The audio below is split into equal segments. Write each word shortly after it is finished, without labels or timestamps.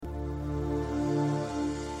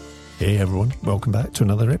Hey everyone, welcome back to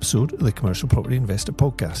another episode of the Commercial Property Investor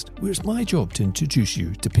Podcast, where it's my job to introduce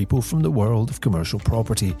you to people from the world of commercial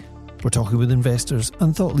property. We're talking with investors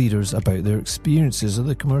and thought leaders about their experiences of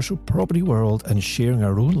the commercial property world and sharing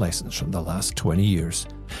our own lessons from the last 20 years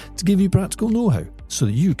to give you practical know-how so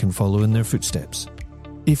that you can follow in their footsteps.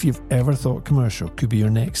 If you've ever thought commercial could be your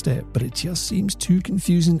next step, but it just seems too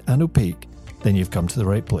confusing and opaque, then you've come to the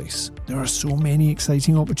right place. There are so many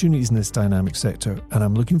exciting opportunities in this dynamic sector, and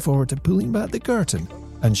I'm looking forward to pulling back the curtain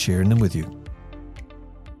and sharing them with you.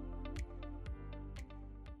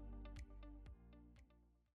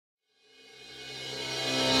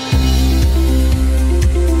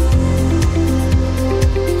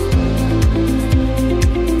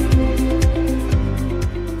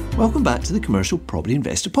 Welcome back to the Commercial Property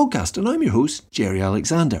Investor Podcast, and I'm your host, Jerry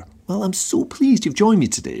Alexander. Well, I'm so pleased you've joined me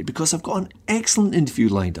today because I've got an excellent interview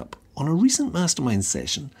lined up. On a recent mastermind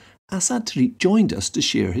session, Assad Tariq joined us to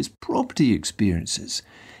share his property experiences.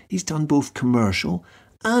 He's done both commercial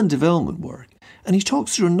and development work, and he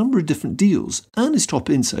talks through a number of different deals and his top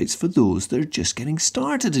insights for those that are just getting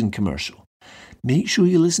started in commercial. Make sure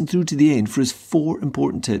you listen through to the end for his 4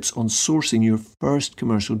 important tips on sourcing your first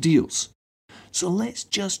commercial deals. So let's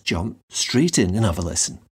just jump straight in and have a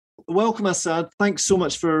listen. Welcome, Assad. Thanks so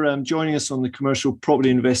much for joining us on the Commercial Property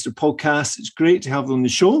Investor Podcast. It's great to have you on the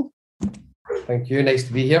show. Thank you. Nice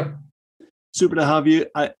to be here. Super to have you.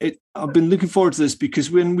 I've been looking forward to this because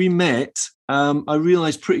when we met, I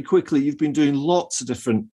realised pretty quickly you've been doing lots of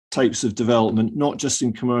different types of development, not just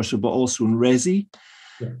in commercial, but also in resi.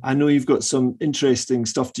 Yeah. I know you've got some interesting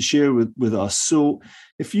stuff to share with us. So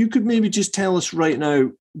if you could maybe just tell us right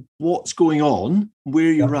now what's going on,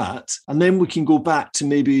 where you're at, and then we can go back to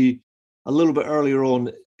maybe a little bit earlier on,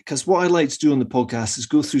 because what I like to do on the podcast is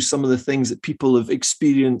go through some of the things that people have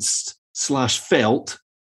experienced / felt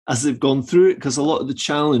as they've gone through it, because a lot of the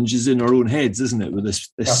challenge is in our own heads, isn't it, with this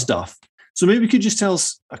stuff. So maybe you could just tell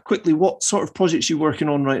us quickly what sort of projects you're working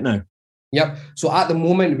on right now. Yep. So at the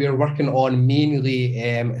moment, we're working on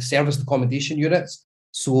mainly serviced accommodation units.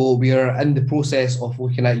 So we are in the process of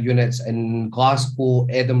looking at units in Glasgow,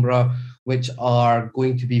 Edinburgh, which are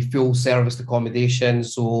going to be full serviced accommodation.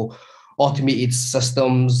 So automated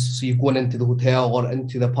systems. So you're going into the hotel or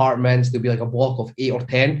into the apartments. There'll be like a block of 8 or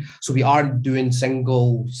 10. So we aren't doing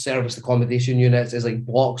single serviced accommodation units. It's like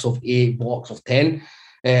blocks of 8, blocks of 10.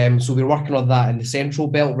 So we're working on that in the Central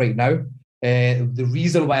Belt right now. The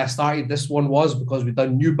reason why I started this one was because we've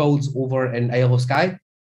done new builds over in Isle of Skye.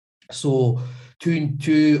 So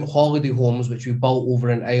two holiday homes which we built over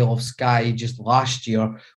in Isle of Skye just last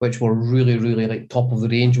year, which were really, really like top of the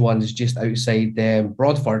range ones just outside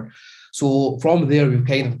Broadford. So from there, we've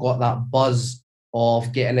kind of got that buzz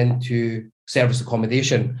of getting into service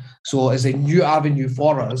accommodation. So it's a new avenue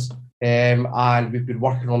for us, and we've been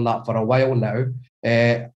working on that for a while now,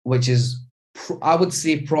 which is, I would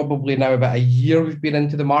say, probably now about a year we've been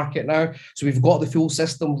into the market now. So we've got the full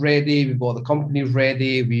system ready, we've got the company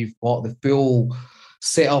ready, we've got the full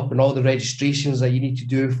setup and all the registrations that you need to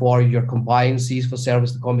do for your compliances for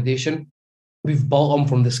serviced accommodation. We've built them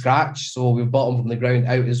from the scratch, so we've built them from the ground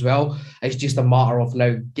out as well. It's just a matter of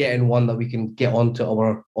now getting one that we can get onto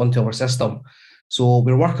our system. So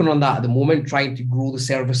we're working on that at the moment, trying to grow the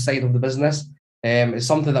service side of the business. It's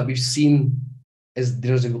something that we've seen is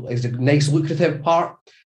there's a nice lucrative part.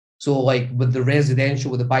 So like with the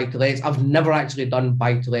residential, with the buy-to-lets, I've never actually done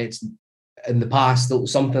buy-to-lets in the past. It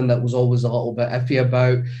was something that was always a little bit iffy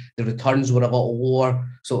about. The returns were a lot lower.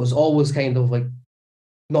 So it was always kind of like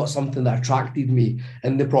not something that attracted me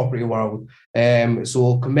in the property world.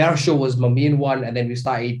 So commercial was my main one, and then we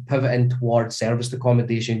started pivoting towards serviced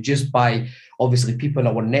accommodation just by obviously people in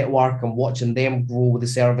our network and watching them grow with the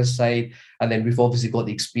service side. And then we've obviously got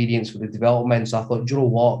the experience with the development. So I thought, do you know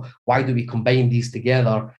what? Why do we combine these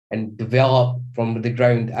together and develop from the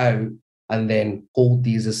ground out and then hold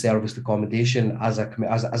these as serviced accommodation as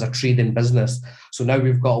a trading business? So now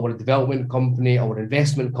we've got our development company, our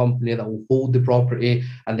investment company that will hold the property,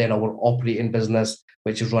 and then our operating business,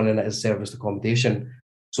 which is running it as serviced accommodation.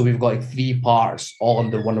 So we've got like 3 parts all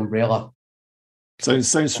under one umbrella.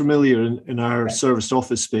 Sounds familiar in our serviced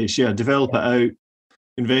office space. Yeah, develop it out,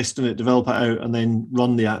 invest in it, develop it out, and then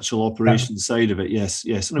run the actual operations side of it. Yes.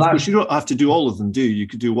 And of course, you don't have to do all of them, do you? You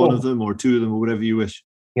could do one of them or 2 of them or whatever you wish.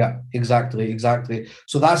 Yeah, exactly.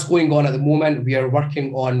 So that's going on at the moment. We are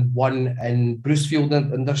working on one in Brucefield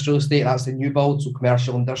Industrial Estate. That's the new build, so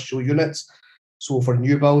commercial industrial units. So for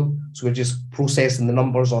new build, so we're just processing the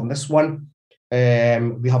numbers on this one.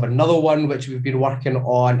 We have another one which we've been working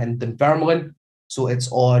on in Dunfermline. So it's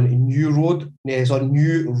on New Road. It's on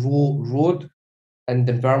New Road in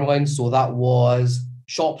Dunfermline. So that was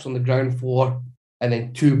shops on the ground floor, and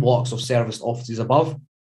then 2 blocks of serviced offices above.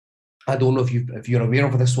 I don't know if you're aware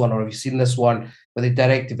of this one or have you seen this one, but the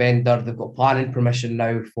direct to vendor, they've got planning permission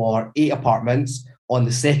now for 8 apartments on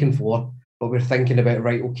the 2nd floor. But we're thinking about,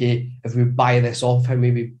 right, okay, if we buy this off, how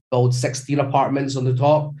maybe build 16 apartments on the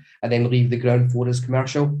top and then leave the ground floor as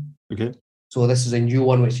commercial. Okay. So this is a new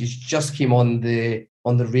one which just came on the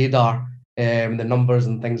radar. The numbers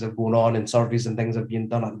and things are going on, and surveys and things are being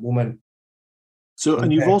done at the moment. So,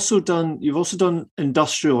 and you've also done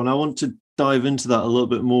industrial, and I want to dive into that a little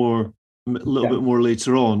bit more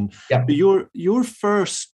later on. Yeah. But your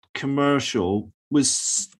first commercial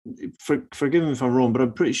was, forgive me if I'm wrong, but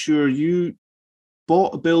I'm pretty sure you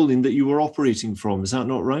bought a building that you were operating from. Is that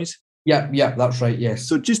not right? Yeah, that's right. Yes.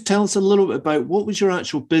 So just tell us a little bit about what was your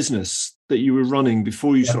actual business that you were running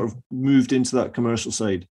before you sort of moved into that commercial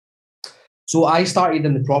side. So I started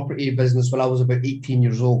in the property business when I was about 18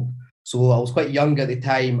 years old. So I was quite young at the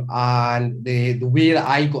time, and the way that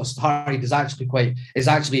I got started is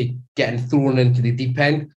actually getting thrown into the deep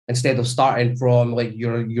end instead of starting from like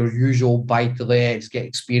your usual buy-to-lets, get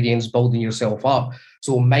experience, building yourself up.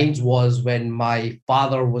 So mine was when my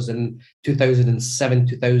father was in 2007,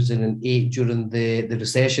 2008 during the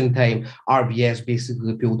recession time. RBS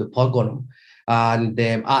basically pulled the plug on him. And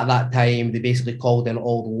at that time, they basically called in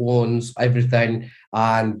all the loans, everything,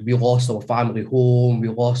 and we lost our family home, we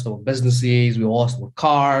lost our businesses, we lost our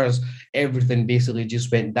cars, everything basically just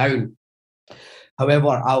went down.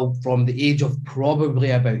 However, from the age of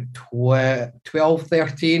probably about 12,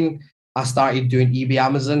 13, I started doing eBay,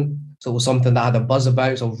 Amazon. So it was something that I had a buzz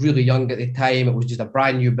about. So I was really young at the time. It was just a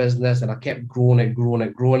brand new business, and I kept growing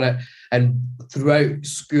it. And throughout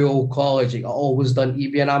school, college, I always done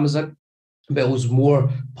eBay and Amazon. But it was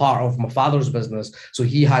more part of my father's business. So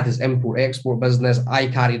he had his import-export business. I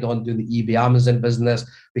carried on doing the eBay Amazon business,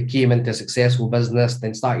 became into a successful business,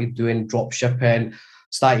 then started doing drop shipping,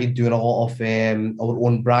 started doing a lot of our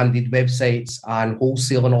own branded websites and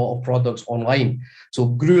wholesaling a lot of products online. So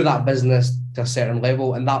grew that business to a certain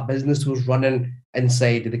level, and that business was running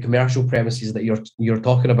inside the commercial premises that you're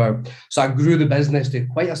talking about. So I grew the business to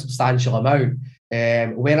quite a substantial amount.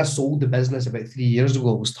 When I sold the business about 3 years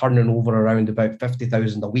ago, it was turning over around about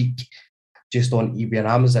 50,000 a week just on eBay and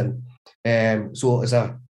Amazon. So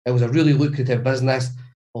it was a really lucrative business.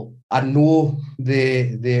 Well, I know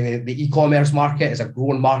the e-commerce market is a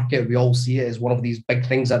growing market. We all see it as one of these big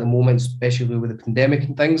things at the moment, especially with the pandemic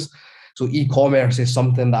and things. So e-commerce is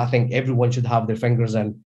something that I think everyone should have their fingers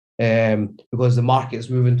in, because the market is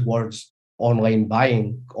moving towards online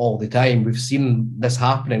buying all the time. We've seen this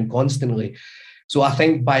happening constantly. So I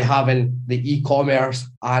think by having the e-commerce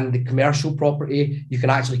and the commercial property, you can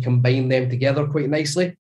actually combine them together quite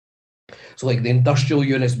nicely. So like the industrial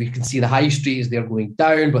units, we can see the high streets, they're going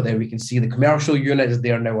down, but then we can see the commercial units,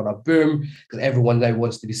 they're now on a boom because everyone now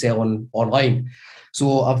wants to be selling online.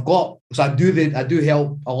 So I do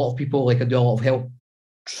help a lot of people, like I do a lot of help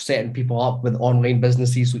setting people up with online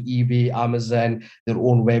businesses, so eBay, Amazon, their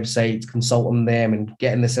own websites, consulting them and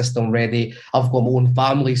getting the system ready. I've got my own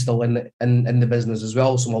family still in the business as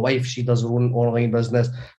well. So my wife, she does her own online business.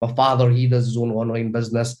 My father, he does his own online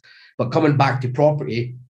business. But coming back to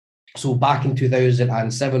property, so back in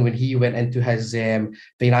 2007, when he went into his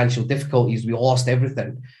financial difficulties, we lost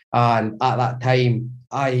everything. And at that time,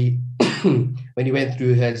 when he went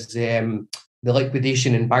through his the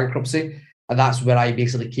liquidation and bankruptcy, and that's where I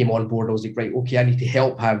basically came on board. I was like, right, okay, I need to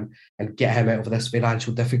help him and get him out of this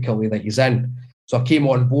financial difficulty that he's in. So I came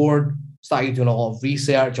on board, started doing a lot of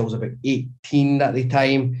research. I was about 18 at the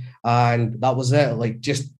time, and that was it. Like,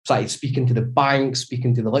 just started speaking to the banks,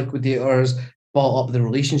 speaking to the liquidators, built up the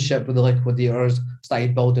relationship with the liquidators,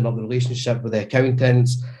 started building up the relationship with the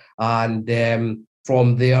accountants, and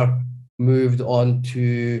from there moved on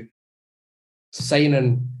to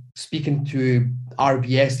speaking to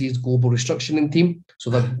RBS's global restructuring team. So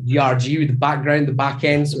the GRG with the background, the back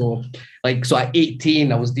end. So at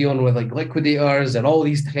 18, I was dealing with like liquidators and all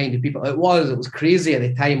these kind of people. It was crazy at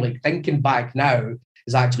the time. Like, thinking back now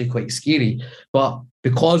is actually quite scary. But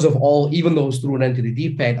because of even though I was thrown into the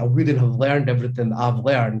deep end, I wouldn't have learned everything that I've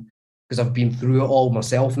learned because I've been through it all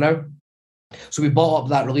myself now. So we bought up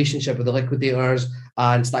that relationship with the liquidators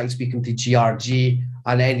and started speaking to GRG,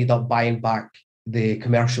 and ended up buying back the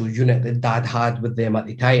commercial unit that Dad had with them at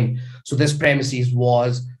the time. So this premises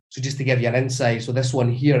was, so just to give you an insight, so this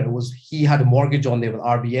one here, he had a mortgage on there with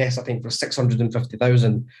RBS, I think for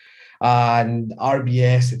 650,000, and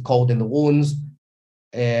RBS had called in the loans,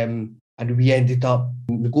 and we ended up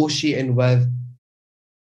negotiating with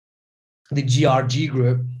the GRG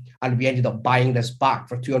group, and we ended up buying this back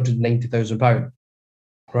for £290,000.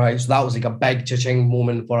 Right. So that was like a big cha-ching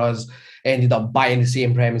moment for us. Ended up buying the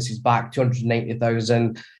same premises back,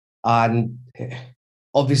 290,000. And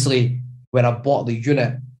obviously, when I bought the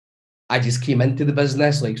unit, I just came into the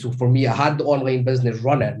business. Like, so for me, I had the online business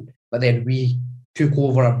running, but then we took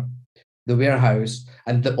over the warehouse,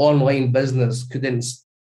 and the online business couldn't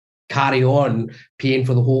carry on paying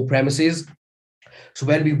for the whole premises. So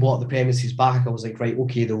when we bought the premises back, I was like, right,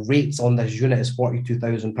 okay, the rates on this unit is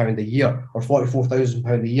 £42,000 a year or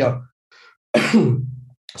 £44,000 a year.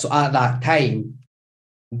 So at that time,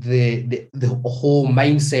 the whole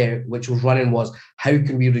mindset which was running was, how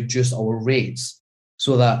can we reduce our rates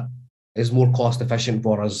so that it's more cost efficient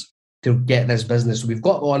for us to get this business. So we've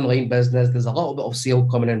got the online business. There's a little bit of sale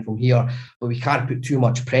coming in from here, but we can't put too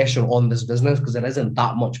much pressure on this business because there isn't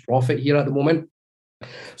that much profit here at the moment.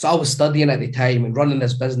 So I was studying at the time and running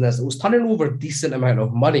this business. It was turning over a decent amount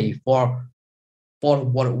of money for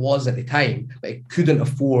what it was at the time, but it couldn't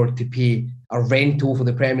afford to pay a rental for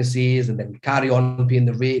the premises and then carry on paying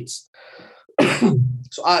the rates.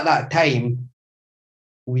 So at that time,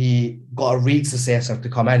 we got a rates assessor to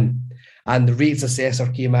come in, and the rates assessor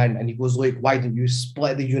came in and he goes, look, why don't you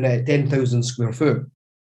split the unit at 10,000 square foot?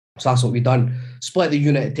 So that's what we done. Split the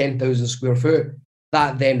unit at 10,000 square foot.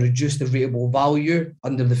 That then reduced the rateable value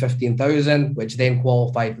under the 15,000, which then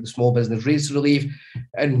qualified for the small business rates relief.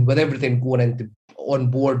 And with everything going into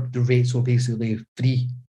on board, the rates were basically free.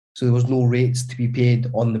 So there was no rates to be paid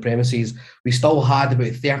on the premises. We still had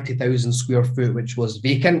about 30,000 square foot, which was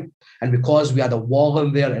vacant. And because we had a wall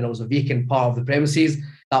in there and it was a vacant part of the premises,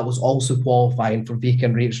 that was also qualifying for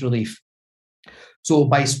vacant rates relief. So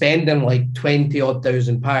by spending like 20 odd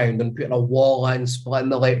 £1,000 and putting a wall in, splitting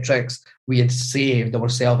the electrics, we had saved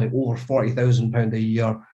ourselves like over £40,000 a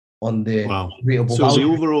year on the rateable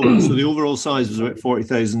value. The overall size was about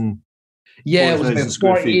 40,000. Yeah, it was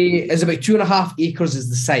about 40. It's about 2.5 acres is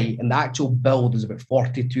the site, and the actual build is about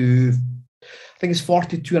 42. I think it's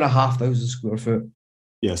 42,500 square foot.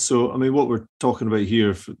 Yeah. So I mean, what we're talking about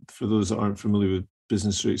here, for those that aren't familiar with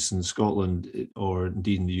business rates in Scotland or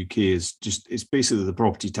indeed in the UK, is it's basically the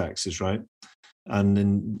property taxes, right?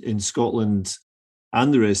 And in Scotland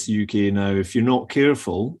and the rest of the UK now, if you're not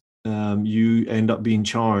careful, you end up being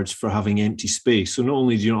charged for having empty space. So not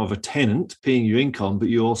only do you not have a tenant paying you income, but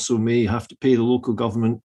you also may have to pay the local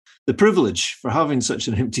government the privilege for having such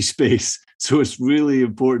an empty space. So it's really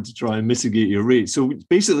important to try and mitigate your rate. So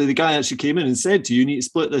basically the guy actually came in and said to you, you need to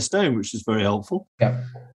split this down, which is very helpful. Yeah.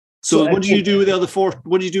 So what did you do with the other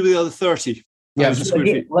what did you do with the other 30? Yeah, so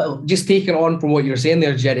again, just taking on from what you're saying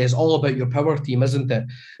there, Jerry, it's all about your power team, isn't it?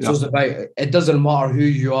 So yeah. It's about, it doesn't matter who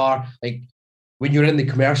you are. Like when you're in the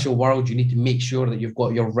commercial world, you need to make sure that you've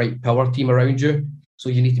got your right power team around you. So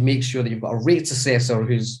you need to make sure that you've got a rates assessor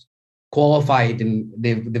who's qualified and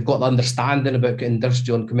they've got the understanding about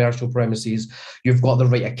industrial and commercial premises. You've got the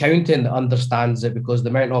right accountant that understands it, because the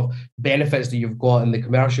amount of benefits that you've got in the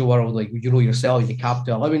commercial world, like you know yourself, your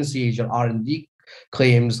capital allowances, your R&D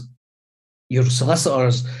claims, your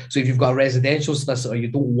solicitors. So if you've got a residential solicitor, you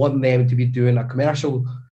don't want them to be doing a commercial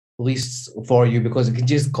lease for you, because it can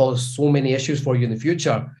just cause so many issues for you in the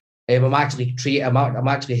future. I'm actually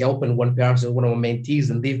helping one person, one of my mentees,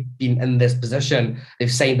 and they've been in this position. They've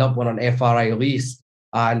signed up on an FRI lease,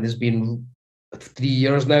 and it's been 3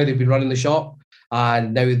 years now they've been running the shop.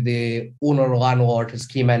 And now the owner or landlord has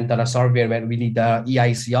came in, done a survey and went, we need a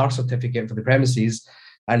EICR certificate for the premises.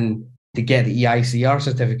 And to get the EICR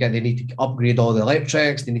certificate, they need to upgrade all the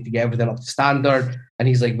electrics, they need to get everything up to standard. And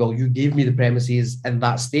he's like, well, you gave me the premises in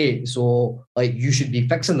that state, so like you should be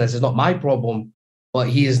fixing this. It's not my problem. But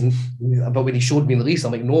but when he showed me the lease,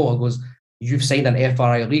 I'm like, no, I goes, you've signed an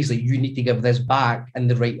FRI lease, like you need to give this back in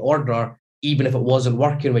the right order, even if it wasn't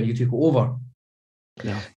working when you took it over.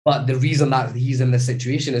 Yeah. But the reason that he's in this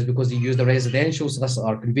situation is because he used a residential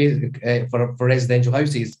solicitor for residential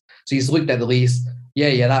houses. So he's looked at the lease.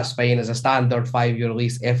 Yeah, that's fine. It's a standard 5-year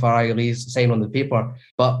lease, FRI lease, sign on the paper.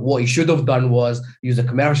 But what he should have done was use a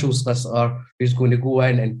commercial solicitor who's going to go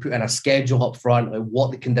in and put in a schedule up front, like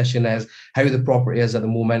what the condition is, how the property is at the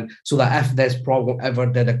moment, so that if this problem ever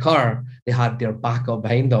did occur, they had their backup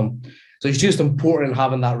behind them. So it's just important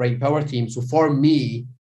having that right power team. So for me,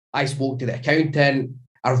 I spoke to the accountant.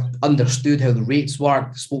 I understood how the rates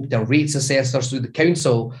work, spoke to a rates assessor. So the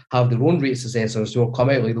council have their own rates assessors who will come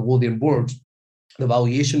out like the Lothian board, the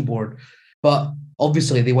valuation board. But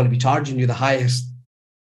obviously they want to be charging you the highest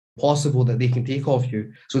possible that they can take off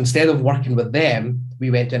you. So instead of working with them,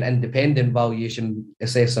 we went to an independent valuation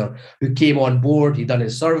assessor who came on board. He done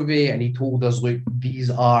his survey and he told us, look,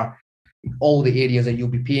 these are all the areas that you'll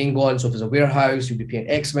be paying on. So if it's a warehouse, you'll be paying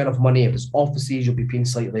X amount of money. If it's offices, you'll be paying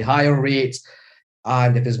slightly higher rates.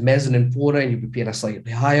 And if it's mezzanine flooring, you'll be paying a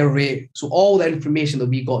slightly higher rate. So all the information that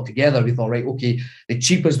we got together, we thought, right, okay, the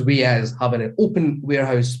cheapest way is having an open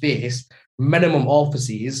warehouse space, minimum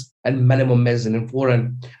offices, and minimum mezzanine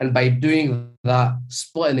flooring. And by doing that,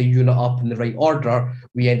 splitting the unit up in the right order,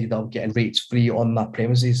 we ended up getting rates free on that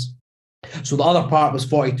premises. So the other part was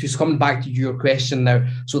 42. So coming back to your question now,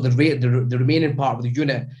 so the remaining part of the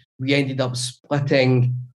unit, we ended up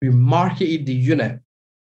splitting, we marketed the unit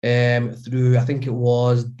through, I think it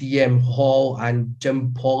was DM Hall and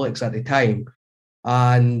Jim Pollock's at the time,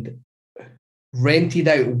 and rented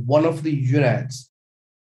out one of the units.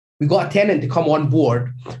 We got a tenant to come on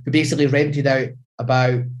board who basically rented out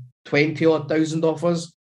about 20,000 of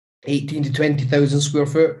us, 18 to 20,000 square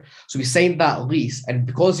foot. So we signed that lease, and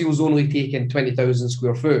because he was only taking 20,000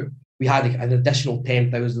 square foot, we had an additional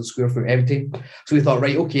 10,000 square foot empty. So we thought,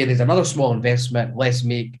 right, okay, there's another small investment. Let's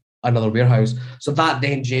make another warehouse. So that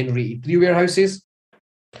then generated 3 warehouses,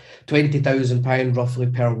 £20,000 roughly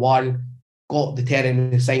per one. Got the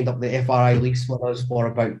tenant who signed up the FRI lease for us for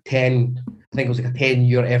about 10, I think it was like a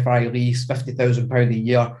 10-year FRI lease, £50,000 a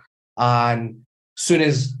year. And as soon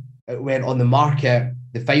as it went on the market,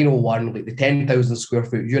 the final one, like the 10,000 square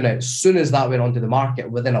foot unit, as soon as that went onto the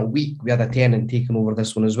market, within a week, we had a tenant taking over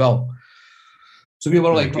this one as well. So we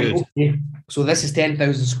were like, okay, so this is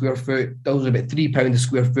 10,000 square foot. That was about £3 a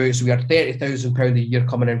square foot. So we had £30,000 a year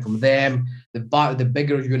coming in from them. The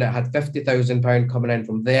bigger unit had £50,000 coming in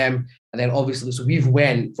from them. And then obviously, so we've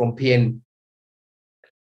went from paying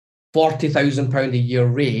 £40,000 a year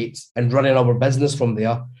rates and running our business from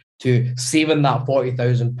there to saving that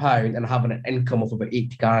 £40,000 and having an income of about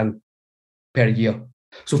 80 grand per year.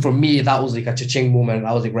 So for me, that was like a cha-ching moment.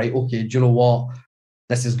 I was like, right, okay, do you know what?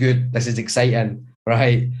 This is good. This is exciting,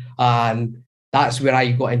 right? And that's where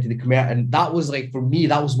I got into the commercial. And that was like, for me,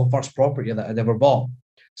 that was my first property that I'd ever bought.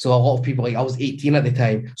 So a lot of people, like I was 18 at the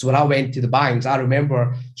time. So when I went to the banks, I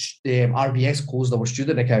remember RBS closed our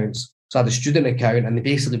student accounts. So I had a student account, and they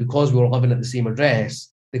basically, because we were living at the same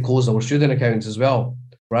address, they closed our student accounts as well,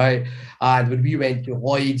 right? And when we went to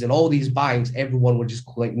Lloyd's and all these banks, everyone were just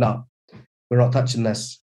like, no, we're not touching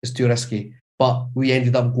this. It's too risky. But we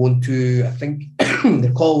ended up going to, I think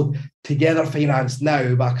they're called Together Finance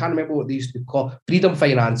now, but I can't remember what they used to call Freedom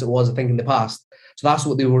Finance. It was, I think, in the past. So that's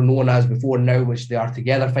what they were known as before now, which they are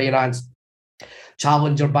Together Finance.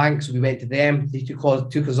 Challenger Banks, we went to them. They took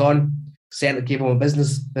us on, gave them a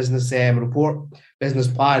business report, business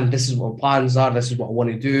plan. This is what our plans are. This is what I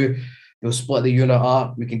want to do. They'll split the unit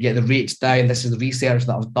up. We can get the rates down. This is the research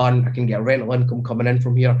that I've done. I can get rental income coming in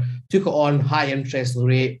from here. Took it on, high interest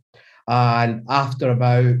rate. And after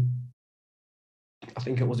about, I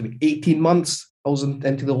think it was about 18 months, I was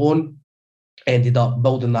into the loan, ended up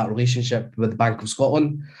building that relationship with the Bank of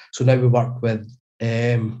Scotland. So now we work with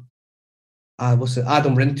Adam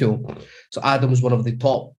Rintoul. So Adam was one of the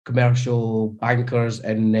top commercial bankers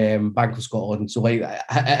in Bank of Scotland. So like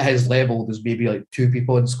at his level, there's maybe like 2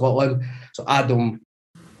 people in Scotland. So Adam,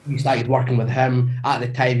 we started working with him. At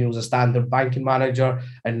the time, he was a standard banking manager,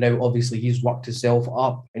 and now obviously he's worked himself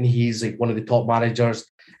up, and he's like one of the top managers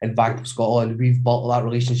in Bank of Scotland. We've built that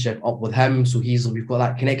relationship up with him, so we've got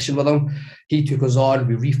that connection with him. He took us on.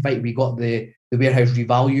 We got the warehouse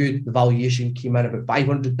revalued. The valuation came in about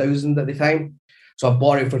 500,000 at the time. So I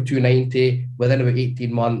bought it for 290. Within about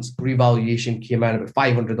 18 months, revaluation came in about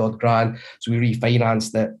 500 odd grand. So we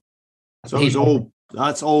refinanced it. So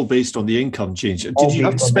that's all based on the income change. Did you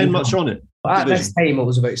have to spend much on it? At this time, it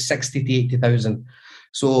was about 60 to 80,000.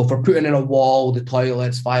 So for putting in a wall, the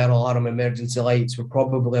toilets, fire alarm, emergency lights, were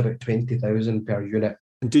probably about 20,000 per unit.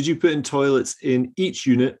 And did you put in toilets in each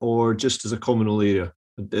unit or just as a communal area?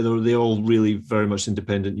 Are they all really very much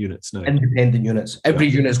independent units now? Independent units. Every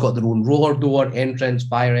unit's got their own roller door, entrance,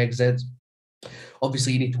 fire exits.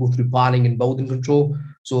 Obviously, you need to go through planning and building control.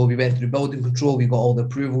 So we went through building control. We got all the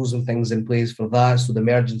approvals and things in place for that. So the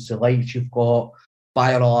emergency lights you've got,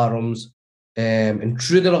 fire alarms.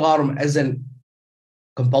 Intruder alarm isn't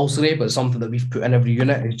compulsory, but it's something that we've put in every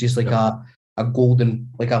unit. It's just like a golden,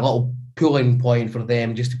 like a little pulling point for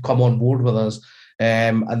them just to come on board with us.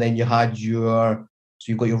 And then you've got your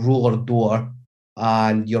roller door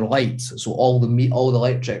and your lights. So all the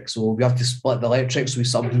electric. So we have to split the electric. So we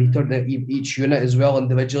sub-meter each unit as well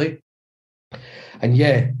individually.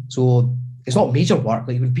 And so it's not major work.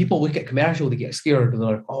 Like when people look at commercial, they get scared. They're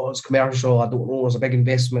like, oh, it's commercial. I don't know. It's a big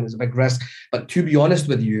investment. It's a big risk. But to be honest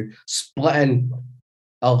with you, splitting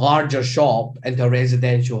a larger shop into a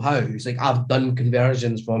residential house, like I've done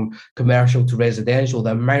conversions from commercial to residential,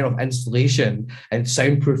 the amount of installation and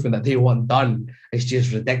soundproofing that they want done is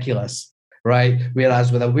just ridiculous, right?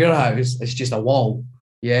 Whereas with a warehouse, it's just a wall.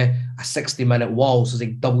 Yeah, a 60-minute wall, so it's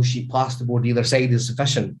like double sheet plasterboard either side is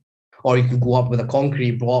sufficient. Or you could go up with a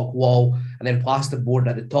concrete block wall and then plasterboard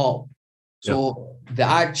at the top. So the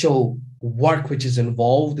actual work which is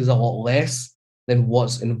involved is a lot less than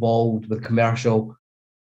what's involved with commercial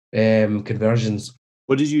conversions.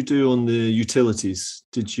 What did you do on the utilities?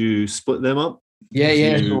 Did you split them up?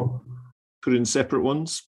 Yeah. So put in separate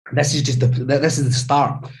ones? this is the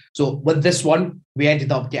start. So with this one, we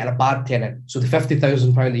ended up getting a bad tenant. So the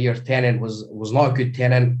 £50,000 a year tenant was not a good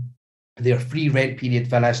tenant. Their free rent period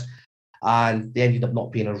finished, and they ended up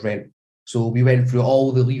not paying us rent. So we went through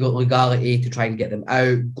all the legality to try and get them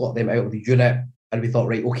out, got them out of the unit, and we thought,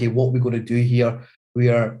 right, okay, what are we going to do here? We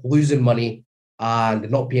are losing money and they're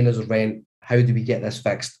not paying us rent. How do we get this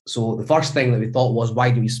fixed? So the first thing that we thought was,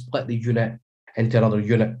 why do we split the unit into another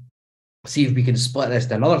unit? See if we can split this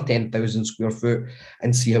to another 10,000 square foot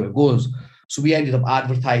and see how it goes. So we ended up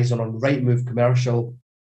advertising on Rightmove Commercial,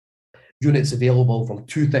 units available from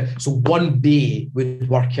so one bay would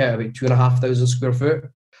work out about 2,500 square foot.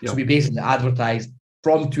 Yep. So we basically advertised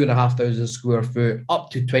from 2,500 square foot up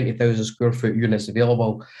to 20,000 square foot units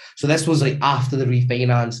available. So this was like after the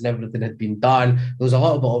refinance and everything had been done. There was a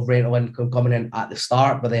little bit of rental income coming in at the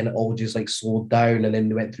start, but then it all just like slowed down, and then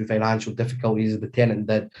they went through financial difficulties as the tenant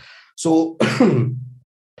did. So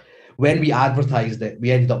when we advertised it, we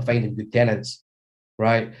ended up finding good tenants,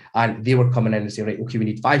 right? And they were coming in and saying, right, okay, we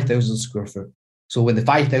need 5,000 square foot. So when the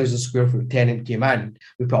 5,000 square foot tenant came in,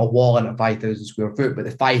 we put a wall in at 5,000 square foot, but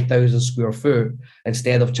the 5,000 square foot,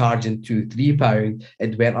 instead of charging £2-3,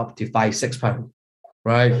 it went up to £5-6,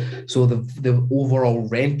 right? So the overall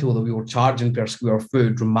rental that we were charging per square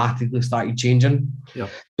foot dramatically started changing. Yeah.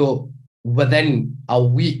 So within a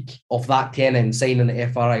week of that tenant signing the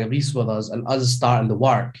FRI lease with us and us starting the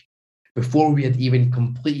work, before we had even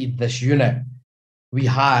completed this unit, we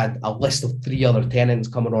had a list of 3 other tenants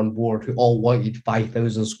coming on board who all wanted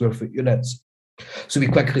 5,000 square foot units. So we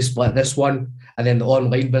quickly split this one. And then the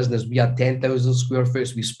online business, we had 10,000 square foot.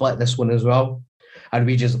 So we split this one as well. And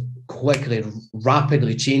we just quickly,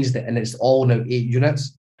 rapidly changed it. And it's all now 8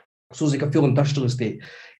 units. So it's like a full industrial estate,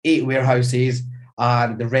 8 warehouses.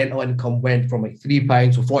 And the rental income went from like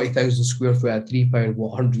 £3, so 40,000 square foot at £3,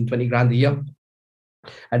 120 grand a year.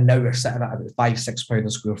 And now we're sitting at about £5-6 a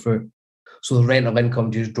square foot. So the rental income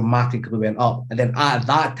just dramatically went up. And then at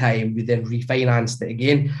that time, we then refinanced it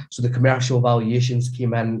again. So the commercial valuations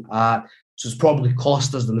came in at, so it's probably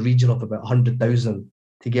cost us in the region of about 100,000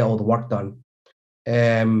 to get all the work done.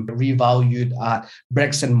 Revalued at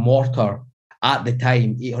bricks and mortar at the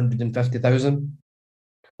time, 850,000.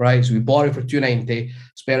 Right. So we bought it for 290,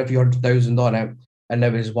 spent a few £100,000 on it, and now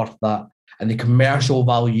it's worth that. And the commercial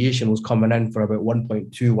valuation was coming in for about 1.2,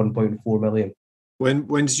 1.4 million. When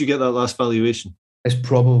did you get that last valuation? It's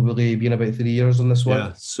probably been about 3 years on this one.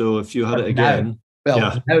 Yeah. So if you had it again,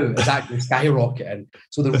 now it's actually skyrocketing.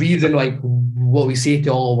 So the reason, like what we say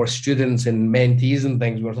to all our students and mentees and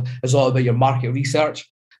things, is all about your market research.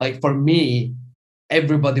 Like for me,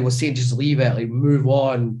 everybody was saying just leave it, like move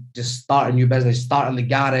on, just start a new business, start in the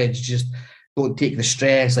garage, just don't take the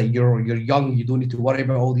stress. Like you're young, you don't need to worry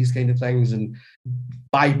about all these kind of things, and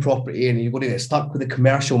buy property, and you're going to get stuck with the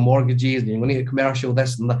commercial mortgages, and you're going to get commercial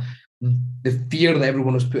this and that. The fear that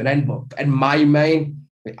everyone was putting in, but in my mind,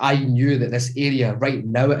 I knew that this area right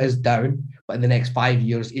now it is down, but in the next 5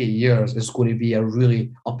 years, 8 years, it's going to be a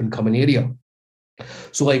really up and coming area.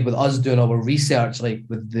 So like with us doing our research, like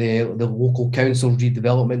with the local council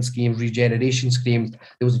redevelopment schemes, regeneration schemes,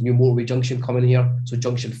 there was a new motorway junction coming here. So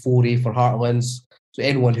junction 4A for Heartlands. So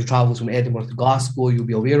anyone who travels from Edinburgh to Glasgow, you'll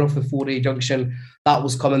be aware of the 4A junction. That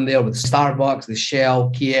was coming there with Starbucks, the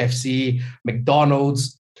Shell, KFC,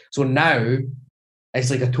 McDonald's. So now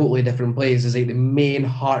it's like a totally different place. It's like the main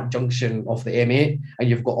heart junction of the M8, and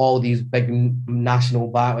you've got all these big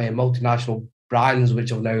national, multinational brands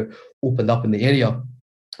which have now opened up in the area.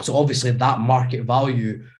 So obviously that market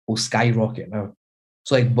value will skyrocket now.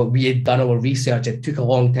 So like, but we had done our research. It took a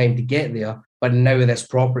long time to get there, but now this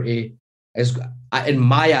property is, in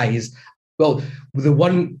my eyes, well, the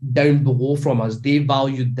one down below from us, they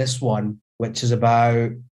valued this one, which is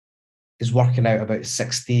working out about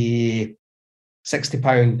 £60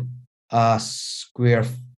 a square,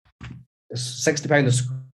 £60 a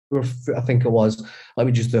square foot, I think it was. Let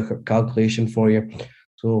me just do a quick calculation for you.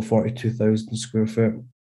 So 42,000 square foot.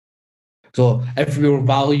 So if we were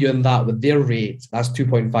valuing that with their rates, that's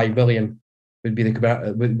 2.5 million would be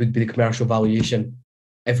the commercial valuation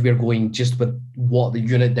if we're going just with what the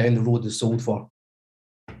unit down the road is sold for.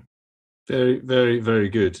 Very, very, very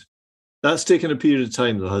good. That's taken a period of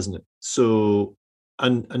time though, hasn't it? So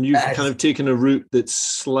And you've kind of taken a route that's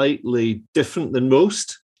slightly different than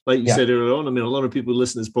most. Like you said earlier on, I mean, a lot of people who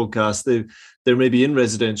listen to this podcast, they're maybe in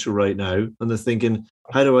residential right now, and they're thinking,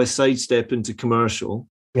 how do I sidestep into commercial?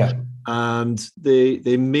 Yeah. And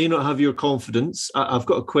they may not have your confidence. I've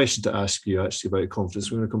got a question to ask you actually about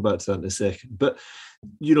confidence. We're going to come back to that in a second. But,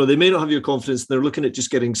 you know, they may not have your confidence. They're looking at just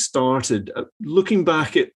getting started. Looking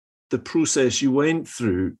back at the process you went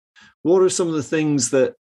through, what are some of the things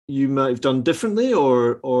that you might have done differently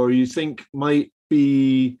or you think might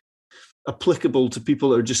be applicable to people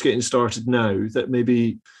that are just getting started now that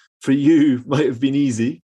maybe for you might have been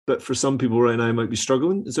easy, but for some people right now might be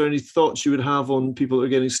struggling? Is there any thoughts you would have on people that are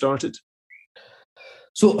getting started?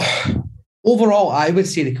 So overall, I would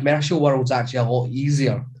say the commercial world's actually a lot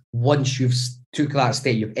easier once you've took that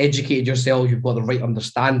step, you've educated yourself, you've got the right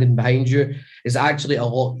understanding behind you. It's actually a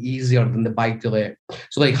lot easier than the buy-to-let.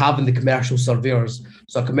 So like having the commercial surveyors.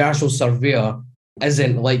 So a commercial surveyor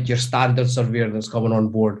isn't like your standard surveyor that's coming on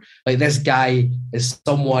board. Like this guy is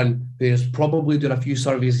someone who's probably doing a few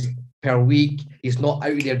surveys per week. He's not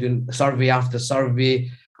out there doing survey after survey,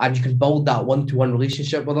 and you can build that one-to-one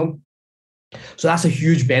relationship with him. So that's a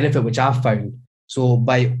huge benefit, which I've found. So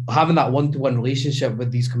by having that one-to-one relationship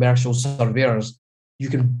with these commercial surveyors, you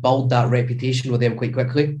can build that reputation with them quite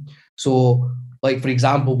quickly. So like, for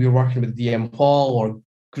example, we were working with DM Hall or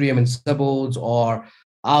Graham and Sibbles or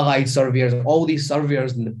Allied surveyors, all these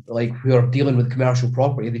surveyors who are dealing with commercial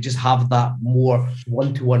property, they just have that more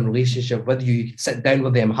one-to-one relationship with you. You can sit down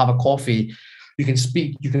with them, have a coffee, you can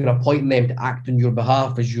speak, you can appoint them to act on your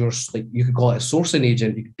behalf as your, like, you could call it a sourcing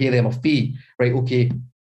agent, you can pay them a fee, right? Okay,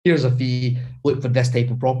 here's a fee, look for this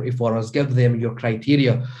type of property for us, give them your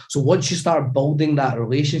criteria. So once you start building that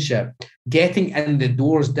relationship, getting in the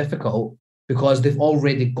door is difficult because they've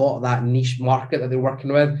already got that niche market that they're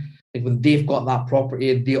working with. Like when they've got that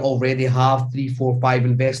property, they already have 3, 4, 5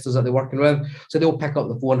 investors that they're working with. So they'll pick up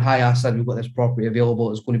the phone, hi, Assad, we've got this property available.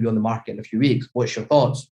 It's going to be on the market in a few weeks. What's your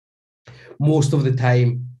thoughts? Most of the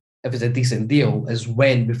time, if it's a decent deal, is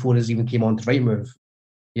before it even came on to Rightmove.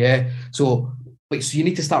 Yeah. So you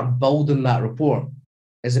need to start building that rapport.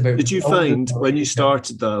 It's about. Did you find when you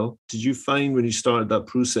started that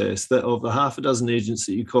process that of the half a dozen agents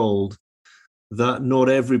that you called, that not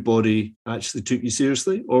everybody actually took you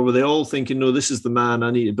seriously? Or were they all thinking, no, this is the man, I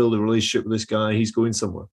need to build a relationship with this guy, he's going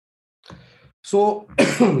somewhere? So,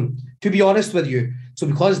 to be honest with you, so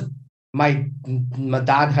because my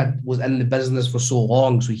dad was in the business for so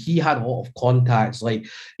long, so he had a lot of contacts like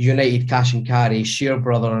United Cash and Carry, Share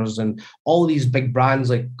Brothers, and all these big brands,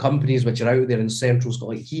 like companies which are out there in Central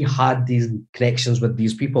Scotland. Like he had these connections with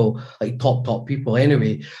these people, like top people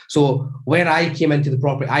anyway. So when I came into the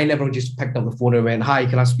property, I never just picked up the phone and went, hi,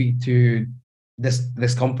 can I speak to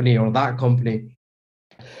this company or that company?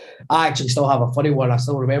 I actually still have a funny one. I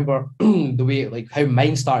still remember the way, like how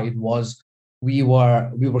mine started was, we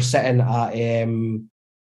were sitting at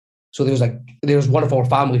so there was one of our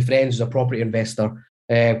family friends who's a property investor,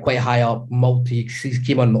 quite high up, he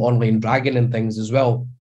came on Online Dragon and things as well.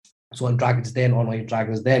 So on Online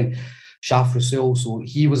Dragon's Den, Shaf Rasul. So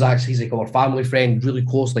he's like our family friend, really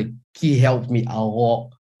close. Like he helped me a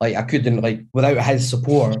lot. Like I couldn't, like without his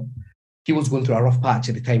support, he was going through a rough patch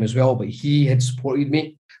at the time as well, but he had supported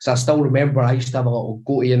me. So I still remember I used to have a little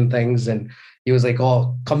goatee and things, and he was like,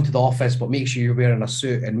 oh, come to the office, but make sure you're wearing a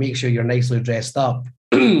suit and make sure you're nicely dressed up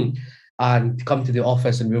and come to the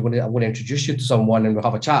office and I'm going to introduce you to someone and we'll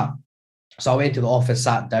have a chat. So I went to the office,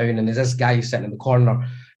 sat down, and there's this guy sitting in the corner,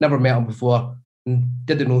 never met him before,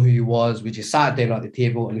 didn't know who he was. We just sat down at the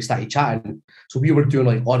table and we started chatting. So we were doing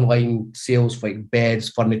like online sales for like beds,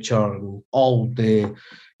 furniture, and all the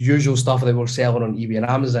usual stuff that we were selling on eBay and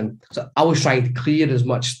Amazon. So I was trying to clear as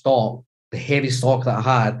much stock, the heavy stock that I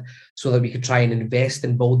had, so that we could try and invest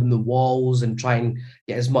in building the walls and try and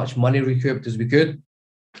get as much money recouped as we could.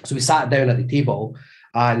 So we sat down at the table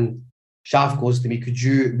and Shaf goes to me,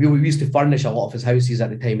 we used to furnish a lot of his houses at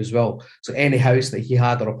the time as well. So any house that he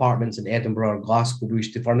had or apartments in Edinburgh or Glasgow, we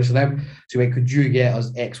used to furnish them. So he went, could you get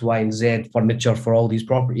us X, Y, and Z furniture for all these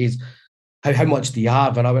properties? How much do you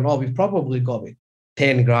have? And I went, oh, we've probably got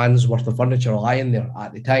 10 grand's worth of furniture lying there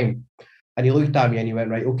at the time. And he looked at me and he went,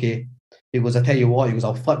 right, okay. He goes, I tell you what, he goes,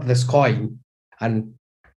 I'll flip this coin and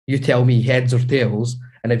you tell me heads or tails.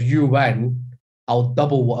 And if you win, I'll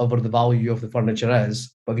double whatever the value of the furniture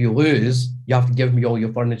is. But if you lose, you have to give me all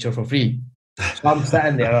your furniture for free. So I'm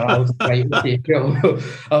sitting there and I was like, okay, cool.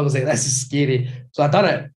 I was like, this is scary. So I done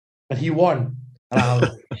it and he won. And I was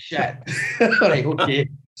like, shit. Right, okay.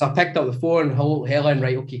 So I picked up the phone, hello, Helen,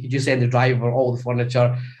 right, okay, could you send the driver all the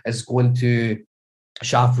furniture is going to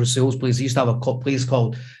Shaft Rousseau's place. He used to have a place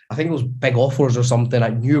called, I think it was Big Offers or something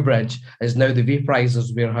at Newbridge. Is now the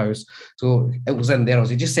Vaporizers warehouse. So it was in there. I was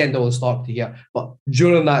just send all the stock to here. But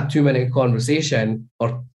during that 2-minute conversation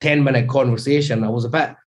or 10-minute conversation, I was a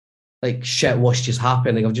bit like, shit, what's just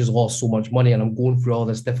happened? Like, I've just lost so much money and I'm going through all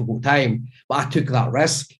this difficult time. But I took that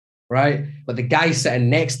risk, right? But the guy sitting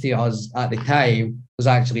next to us at the time was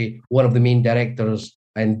actually one of the main directors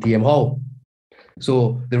in DM Hall.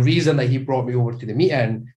 So the reason that he brought me over to the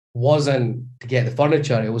meeting wasn't to get the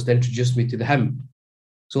furniture, it was to introduce me to him.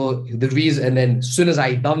 So the reason, and then as soon as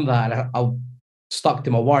I done that, I stuck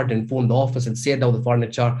to my word and phoned the office and said all the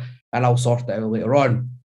furniture and I'll sort it out later on.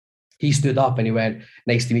 He stood up and he went,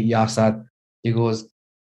 nice to meet you, Assad. He goes,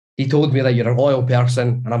 he told me that you're a loyal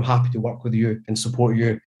person and I'm happy to work with you and support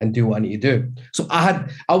you and do what I need to do. So I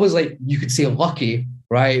was like, you could say lucky,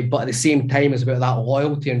 right? But at the same time, it's about that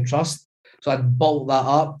loyalty and trust. So I bulked that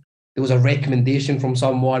up. There was a recommendation from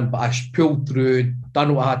someone, but I pulled through,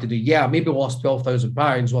 done what I had to do. Yeah, I maybe lost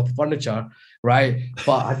 £12,000 worth of furniture, right?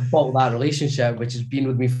 But I bulked that relationship, which has been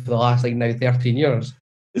with me for the last now 13 years.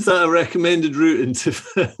 Is that a recommended route into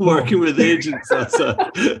working with agents?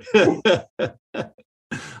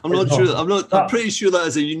 I'm not sure. I'm pretty sure that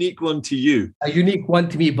is a unique one to you. A unique one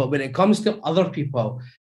to me, but when it comes to other people,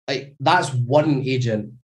 like that's one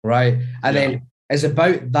agent, right? And then it's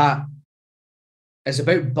about that. It's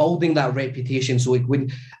about building that reputation. So like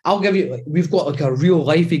when I'll give you, we've got like a real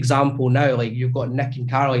life example now. Like you've got Nick and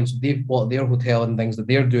Caroline, so they've bought their hotel and things that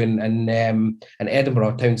they're doing in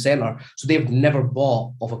Edinburgh town centre. So they've never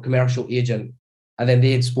bought off a commercial agent, and then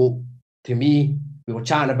they had spoke to me. We were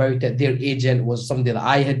chatting about it. Their agent was somebody that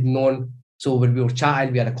I had known. So when we were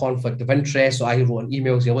chatting, we had a conflict of interest. So I wrote an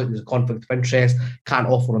email saying, look, there's a conflict of interest, can't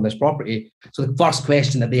offer on this property. So the first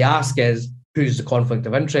question that they ask is, who's the conflict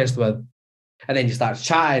of interest with? And then you start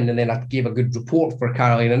chatting, and then I gave a good report for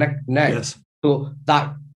Caroline and Nick. Yes. So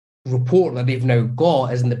that report that they've now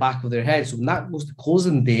got is in the back of their head. So when that goes to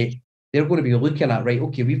closing date, they're going to be looking at, right,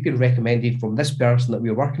 okay, we've been recommended from this person that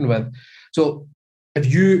we're working with. So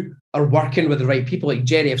if you are working with the right people, like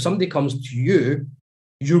Jerry, if somebody comes to you,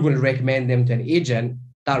 you're going to recommend them to an agent,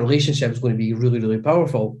 that relationship is going to be really, really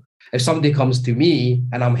powerful. If somebody comes to me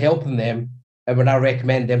and I'm helping them, and when I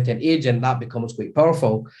recommend them to an agent, that becomes quite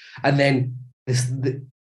powerful. And then it's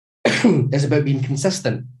about being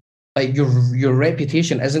consistent. Like your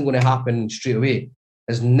reputation isn't going to happen straight away.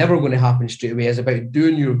 It's never going to happen straight away. It's about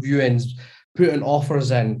doing your viewings, putting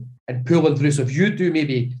offers in and pulling through. So if you do,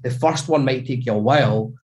 maybe the first one might take you a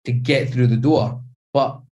while to get through the door.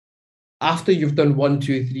 But after you've done 1,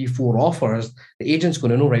 2, 3, 4 offers, the agent's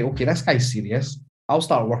going to know, right, okay, this guy's serious. I'll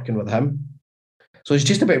start working with him. So it's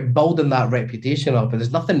just about building that reputation up. And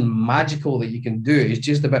there's nothing magical that you can do. It's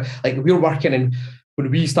just about, like, we're working in,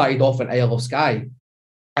 when we started off in Isle of Skye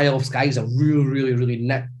is a really, really, really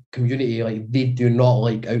knit community. Like, they do not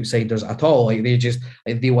like outsiders at all. Like,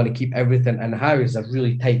 they want to keep everything in-house. It's a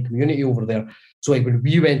really tight community over there. So like when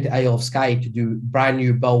we went to Isle of Skye to do brand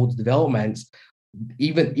new build developments,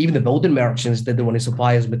 even the building merchants didn't want to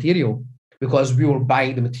supply us material because we were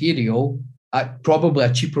buying the material at probably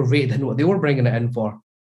a cheaper rate than what they were bringing it in for,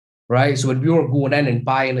 right? So when we were going in and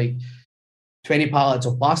buying like 20 pallets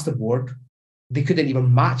of plasterboard, they couldn't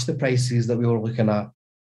even match the prices that we were looking at.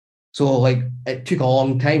 So like it took a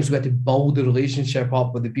long time. So we had to build the relationship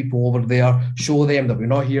up with the people over there, show them that we're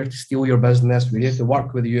not here to steal your business, we're here to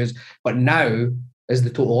work with you. But now is the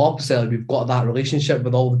total opposite. We've got that relationship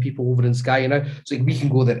with all the people over in Skye now. So like we can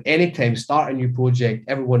go there anytime, start a new project,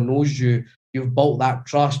 everyone knows you, you've built that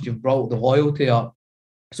trust, you've built the loyalty up.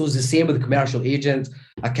 So it's the same with the commercial agents,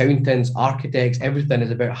 accountants, architects, everything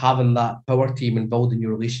is about having that power team and building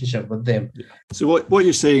your relationship with them. So what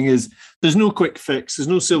you're saying is there's no quick fix, there's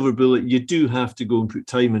no silver bullet. You do have to go and put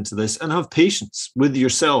time into this and have patience with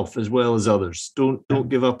yourself as well as others. Don't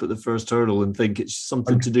give up at the first hurdle and think it's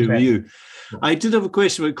something 100%. To do with you. I did have a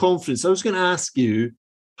question about confidence. I was going to ask you,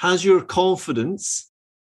 has your confidence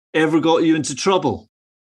ever got you into trouble?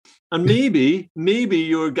 And maybe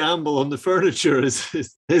your gamble on the furniture is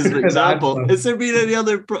an example. Has there been any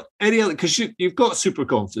other? Because you've got super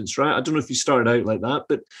confidence, right? I don't know if you started out like that,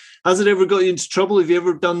 but has it ever got you into trouble? Have you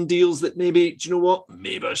ever done deals that maybe, do you know what?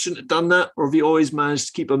 Maybe I shouldn't have done that, or have you always managed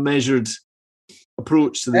to keep a measured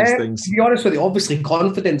approach to these things? To be honest with you, obviously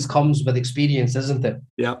confidence comes with experience, isn't it?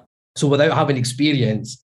 Yeah. So without having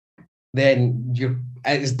experience, then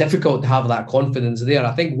it's difficult to have that confidence there.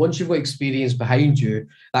 I think once you've got experience behind you,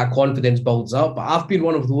 that confidence builds up. But I've been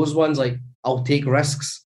one of those ones, like, I'll take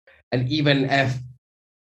risks. And even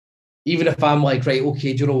if I'm like, right,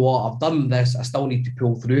 okay, do you know what? I've done this, I still need to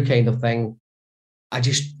pull through kind of thing. I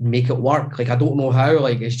just make it work. Like, I don't know how.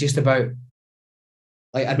 Like, it's just about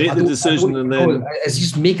like make the decision and then it's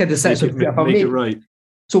just make a decision. Make it right.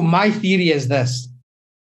 So my theory is this: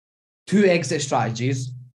 2 exit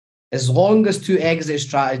strategies. As long as 2 exit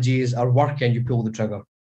strategies are working, you pull the trigger.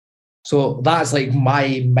 So that's like my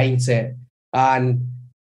mindset. And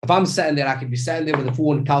if I'm sitting there, I could be sitting there with a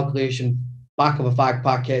phone calculation, back of a fact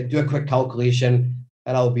packet, do a quick calculation,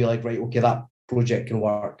 and I'll be like, right, okay, that project can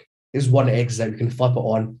work. There's 1 exit, we can flip it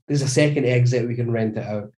on. There's a 2nd exit, we can rent it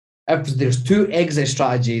out. If there's 2 exit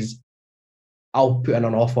strategies, I'll put in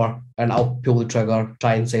an offer and I'll pull the trigger,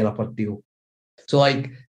 try and sign up a deal. So like,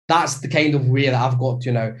 that's the kind of way that I've got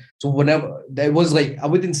to now. So whenever, it was like, I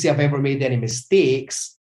wouldn't say I've ever made any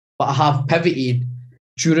mistakes, but I have pivoted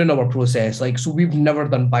during our process. Like, so we've never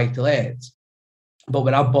done buy-to-lets. But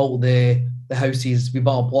when I bought the houses, we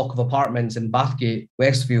bought a block of apartments in Bathgate,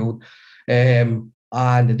 Westfield, and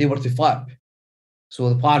they were to flip. So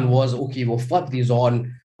the plan was, okay, we'll flip these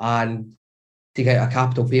on and take out a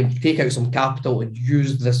capital payment, take out some capital and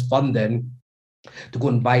use this funding to go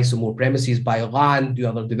and buy some more premises, buy land, do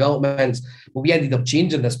other developments. But we ended up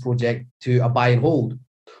changing this project to a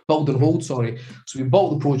build and hold. So we bought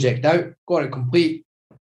the project out, got it complete,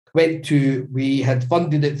 we had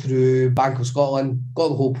funded it through Bank of Scotland, got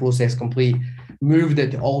the whole process complete, moved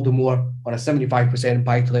it to Aldermore on a 75%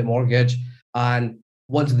 buy-to-let mortgage, and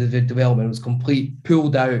once the development was complete,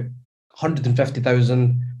 pulled out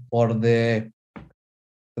 150,000 for the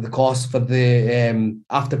cost for the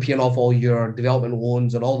after paying off all your development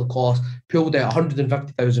loans and all the costs, pulled out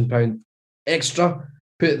 £150,000 extra.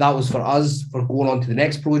 That was for us for going on to the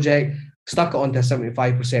next project. Stuck it onto a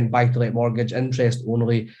 75% buy-to-let mortgage, interest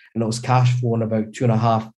only, and it was cash flowing about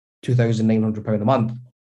 £2,900 a month.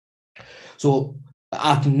 So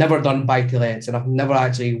I've never done buy-to-lets, and I've never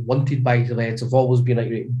actually wanted buy-to-lets. I've always been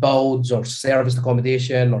like builds or serviced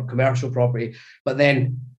accommodation or commercial property. But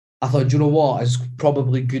then I thought, do you know what? It's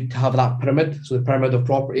probably good to have that pyramid. So the pyramid of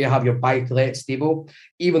property, have your buy-to-let stable.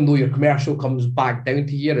 Even though your commercial comes back down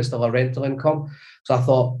to here, it's still a rental income. So I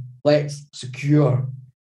thought, let's secure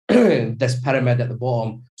this pyramid at the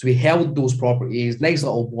bottom. So we held those properties, nice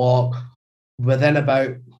little block. Within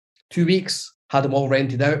about 2 weeks, had them all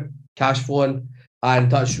rented out, cash flowing, and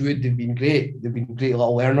touch wood, they've been great. They've been great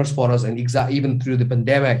little earners for us, and even through the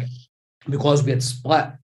pandemic, because we had split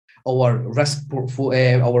our risk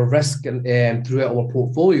throughout our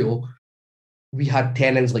portfolio. We had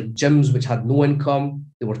tenants like gyms, which had no income.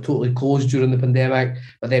 They were totally closed during the pandemic.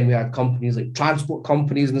 But then we had companies like transport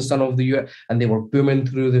companies in the sun of the year, and they were booming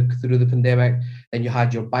through the pandemic. Then you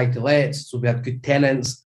had your buy-to-lets, so we had good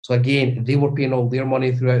tenants. So again, they were paying all their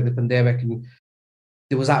money throughout the pandemic, and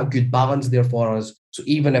there was that good balance there for us. So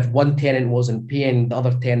even if one tenant wasn't paying, the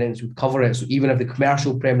other tenants would cover it. So even if the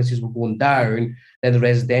commercial premises were going down, then the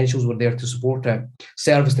residentials were there to support it.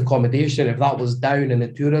 Serviced accommodation, if that was down in the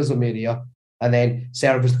tourism area, and then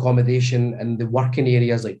serviced accommodation in the working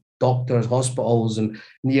areas like doctors, hospitals, and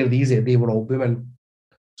near these, they were all booming.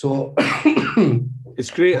 So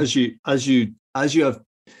it's great as you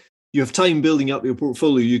have time building up your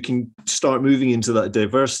portfolio, you can start moving into that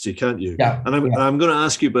diversity, can't you? Yeah. And I'm going to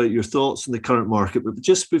ask you about your thoughts on the current market, but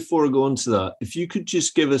just before I go on to that, if you could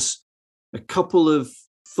just give us a couple of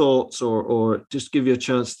thoughts or just give you a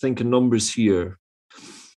chance to think of numbers here.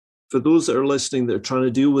 For those that are listening that are trying to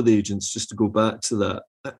deal with agents, just to go back to that,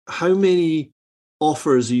 how many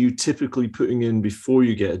offers are you typically putting in before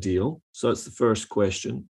you get a deal? So that's the first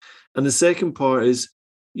question. And the second part is,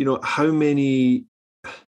 how many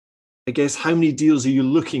deals are you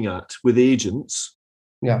looking at with agents?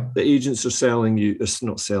 Yeah. The agents are selling you, it's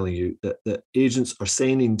not selling you, that agents are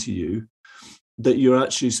sending to you that you're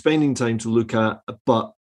actually spending time to look at,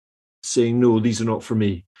 but saying, no, these are not for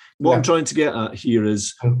me. What I'm trying to get at here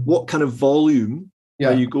is what kind of volume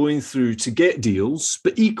are you going through to get deals?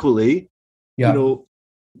 But equally,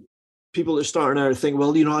 people that are starting out think,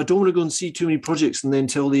 well, I don't want to go and see too many projects and then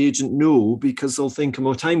tell the agent no, because they'll think I'm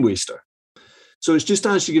a time waster. So it's just to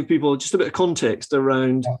actually give people just a bit of context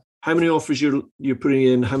around how many offers you're putting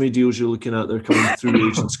in, how many deals you're looking at that are coming through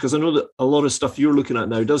agents. Because I know that a lot of stuff you're looking at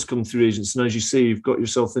now does come through agents. And as you say, you've got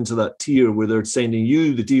yourself into that tier where they're sending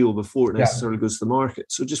you the deal before it necessarily goes to the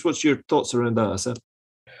market. So just what's your thoughts around that, Assad?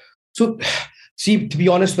 So, see, to be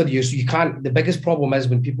honest with you, the biggest problem is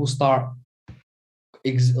when people start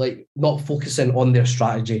not focusing on their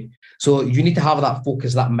strategy. So you need to have that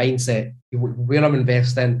focus, that mindset, where I'm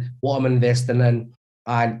investing, what I'm investing in,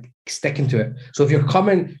 and sticking to it. So if you're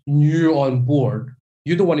coming new on board,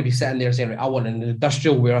 you don't want to be sitting there saying, I want an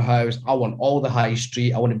industrial warehouse, I want all the high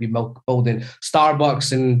street, I want to be building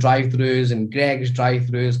Starbucks and drive-thrus and Greg's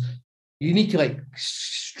drive-thrus. you need to like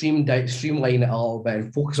streamline it a little bit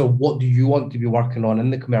and focus on what do you want to be working on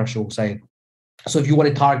in the commercial side. So if you want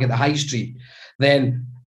to target the high street, then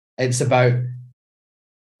it's about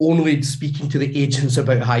only speaking to the agents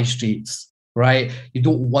about high streets, right? You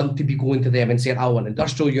don't want to be going to them and saying, I want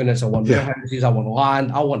industrial units, I want warehouses, I want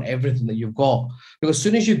land, I want everything that you've got. Because as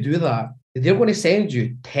soon as you do that, they're going to send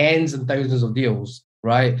you tens and thousands of deals,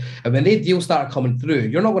 right? And when they deals start coming through,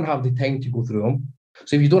 you're not going to have the time to go through them.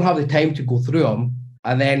 So if you don't have the time to go through them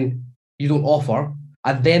and then you don't offer,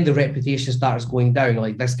 and then the reputation starts going down,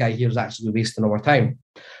 like this guy here is actually wasting our time.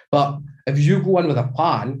 But if you go in with a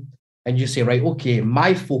plan and you say, right, okay,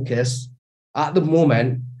 my focus at the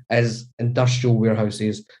moment is industrial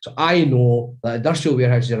warehouses. So I know that industrial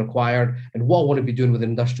warehouses are required, and what I want to be doing with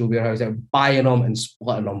industrial warehouses is buying them and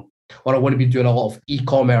splitting them. Or I want to be doing a lot of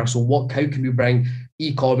e-commerce. So how can we bring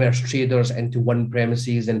e-commerce traders into one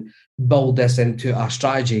premises and build this into a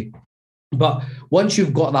strategy? But once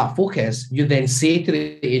you've got that focus, you then say to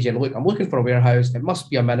the agent, look, I'm looking for a warehouse. It must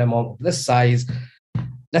be a minimum of this size.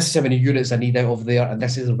 This is how many units I need out of there. And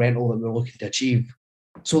this is the rental that we're looking to achieve.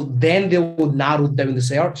 So then they will narrow down the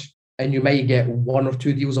search and you might get 1 or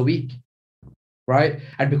 2 deals a week, right?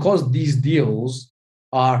 And because these deals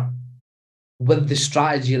are with the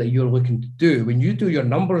strategy that you're looking to do, when you do your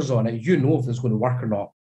numbers on it, you know if it's going to work or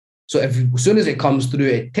not. So as soon as it comes through,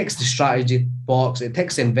 it ticks the strategy box, it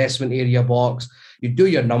ticks the investment area box, you do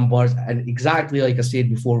your numbers, and exactly like I said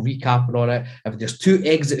before, recapping on it, if there's 2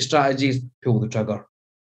 exit strategies, pull the trigger.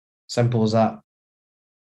 Simple as that.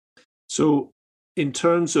 So in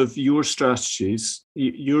terms of your strategies,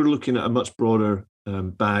 you're looking at a much broader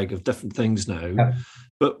bag of different things now. Yeah.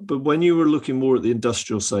 But when you were looking more at the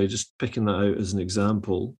industrial side, just picking that out as an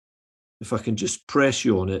example, if I can just press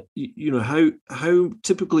you on it, you know, how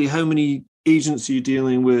typically how many agents are you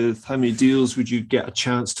dealing with? How many deals would you get a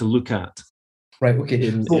chance to look at? Right.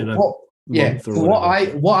 Okay. So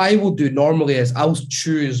what I will do normally is I'll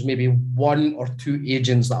choose maybe 1 or 2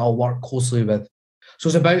 agents that I'll work closely with. So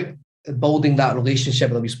it's about building that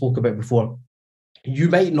relationship that we spoke about before. You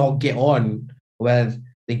might not get on with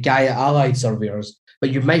the guy at Allied Surveyors,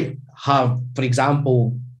 but you might have, for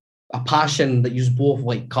example, a passion that you both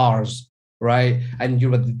like cars, right? And you're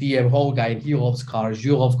with the DM Hall guy and he loves cars,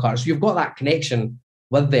 you love cars. So you've got that connection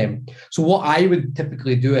with them. So what I would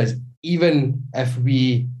typically do is, even if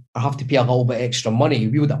we have to pay a little bit extra money,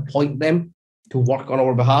 we would appoint them to work on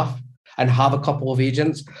our behalf and have a couple of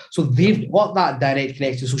agents. So they've got that direct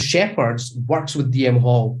connection. So Shepherd's works with DM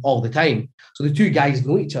Hall all the time. So the 2 guys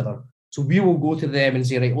know each other. So we will go to them and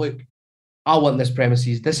say, right, look, I want this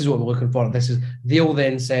premises. This is what we're looking for. They'll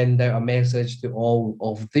then send out a message to all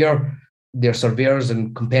of their surveyors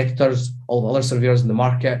and competitors, all the other surveyors in the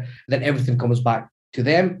market. Then everything comes back to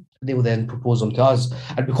them. They will then propose them to us.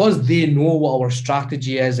 And because they know what our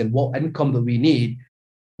strategy is and what income that we need,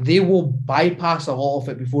 they will bypass a lot of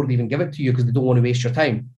it before they even give it to you because they don't want to waste your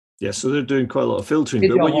time. Yeah, so they're doing quite a lot of filtering.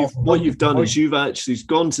 But what you've done is you've actually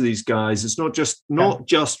gone to these guys. It's not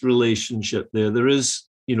just relationship there. There is,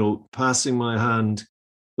 you know, passing my hand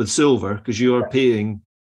with silver because you are paying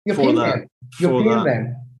for that. You're paying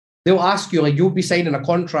them. They'll ask you, like, you'll be signing a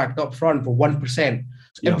contract up front for 1%.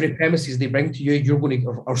 So every premises they bring to you, you're going to,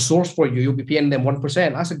 or source for you, you'll be paying them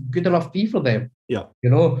 1%. That's a good enough fee for them. Yeah. You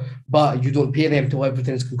know, but you don't pay them till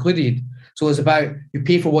everything's concluded. So it's about, you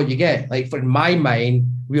pay for what you get. Like, for in my mind,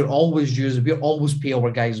 we always pay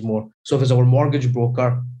our guys more. So if it's our mortgage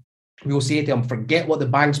broker, we will say to them, forget what the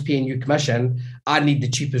bank's paying you commission, I need the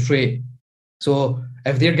cheapest rate. So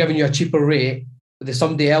if they're giving you a cheaper rate, there's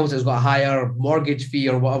somebody else that's got a higher mortgage fee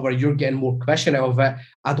or whatever, you're getting more commission out of it.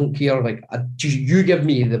 I don't care. Like, you give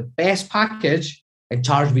me the best package and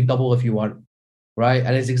charge me double if you want, right?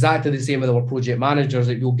 And it's exactly the same with our project managers.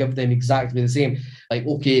 That you'll give them exactly the same. Like,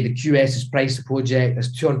 okay, the QS has priced the project.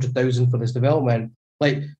 It's 200,000 for this development.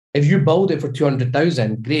 Like, if you build it for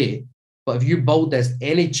 200,000, great. But if you build this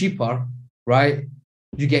any cheaper, right,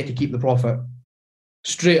 you get to keep the profit.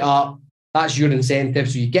 Straight up. That's your incentive.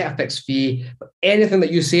 So you get a fixed fee, but anything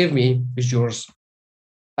that you save me is yours.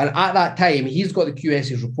 And at that time, he's got the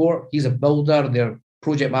QS's report. He's a builder. They're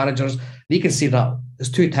project managers. They can say that it's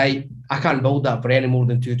too tight. I can't build that for any more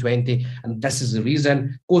than 220. And this is the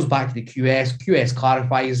reason. Goes back to the QS. QS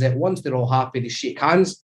clarifies it. Once they're all happy, they shake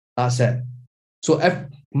hands. That's it. So if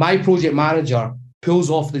my project manager pulls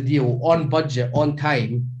off the deal on budget, on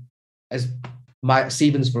time, is my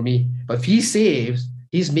savings for me. But if he saves,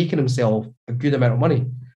 he's making himself a good amount of money.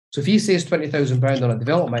 So if he saves £20,000 on a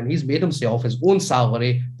development, he's made himself his own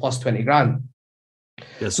salary plus 20 grand.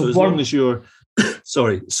 Yeah. So as long as you're, as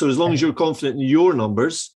long as you're confident in your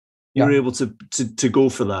numbers, you're able to go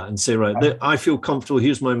for that and say, right, I feel comfortable.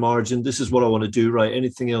 Here's my margin. This is what I want to do. Right.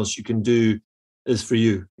 Anything else you can do is for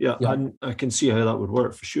you. Yeah. I can see how that would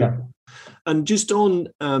work for sure. Yeah. And just on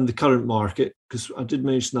the current market, because I did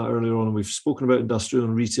mention that earlier on, we've spoken about industrial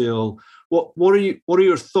and retail. What are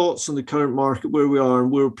your thoughts on the current market, where we are and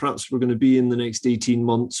where perhaps we're going to be in the next 18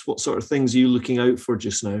 months? What sort of things are you looking out for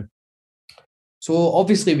just now? So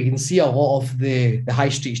obviously we can see a lot of the high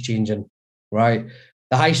streets changing, right?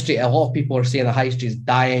 The high street, a lot of people are saying the high street is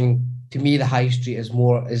dying. To me, the high street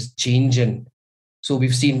is changing. So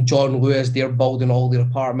we've seen John Lewis, they're building all their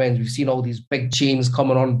apartments. We've seen all these big chains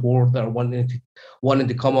coming on board that are wanting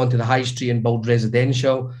to come onto the high street and build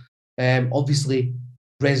residential. Obviously,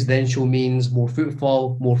 residential means more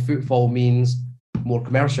footfall. More footfall means more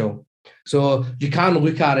commercial. So you can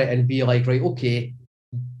look at it and be like, right, okay,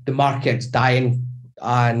 the market's dying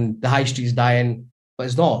and the high street's dying, but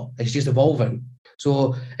it's not. It's just evolving.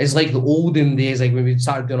 So it's like the olden days, like when we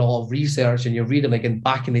started doing a lot of research and you're reading, like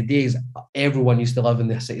back in the days, everyone used to live in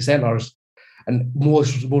the city centres, and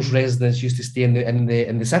most residents used to stay in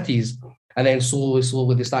the cities. And then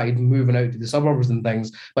slowly they started moving out to the suburbs and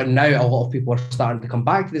things. But now a lot of people are starting to come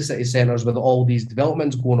back to the city centres with all these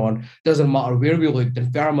developments going on. Doesn't matter where we looked.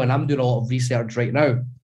 In Fairmont, I'm doing a lot of research right now.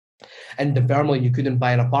 In Dunfermline, you couldn't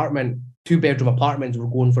buy an apartment. 2-bedroom apartments were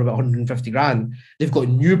going for about 150 grand. They've got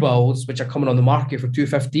new builds which are coming on the market for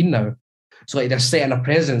 215 now. So like they're setting a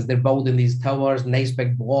presence. They're building these towers, nice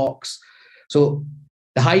big blocks. So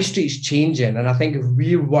the high street's changing, and I think if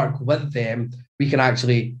we work with them, we can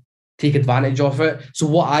actually take advantage of it. So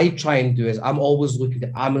what I try and do is I'm always looking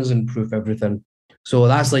to Amazon-proof everything. So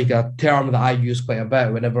that's like a term that I use quite a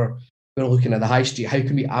bit whenever we're looking at the high street. How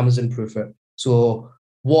can we Amazon-proof it? So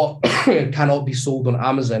what cannot be sold on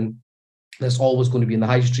Amazon, that's always going to be in the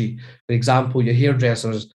high street. For example, your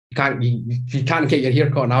hairdressers, you can't get your hair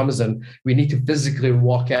cut on Amazon. We need to physically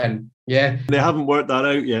walk in. Yeah, they haven't worked that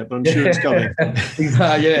out yet, but I'm sure it's coming.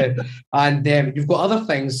 Yeah, and you've got other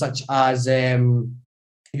things such as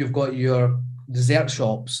you've got your dessert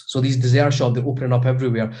shops. So these dessert shops, they're opening up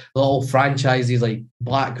everywhere. Little franchises like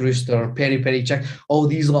Black Rooster, Peri Peri Chick, all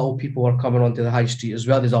these little people are coming onto the high street as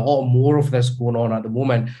well. There's a lot more of this going on at the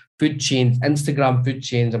moment. Food chains, Instagram food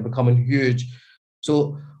chains are becoming huge.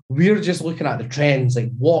 So we're just looking at the trends,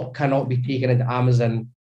 like what cannot be taken into Amazon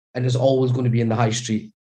and is always going to be in the high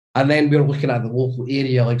street. And then we're looking at the local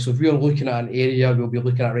area. Like, so if we're looking at an area, we'll be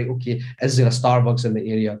looking at, right, okay, is there a Starbucks in the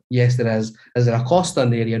area? Yes, there is. Is there a Costa in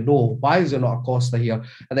the area? No. Why is there not a Costa here?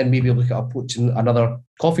 And then maybe look at approaching another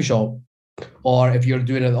coffee shop. Or if you're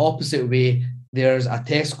doing it the opposite way, there's a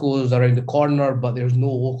Tesco's around the corner, but there's no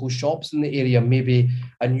local shops in the area. Maybe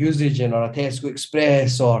a Newsagent or a Tesco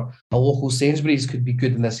Express or a local Sainsbury's could be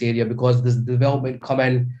good in this area because there's development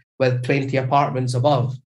coming with 20 apartments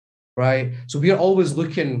above. Right. So we are always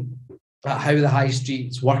looking at how the high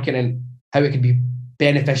street's working and how it can be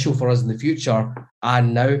beneficial for us in the future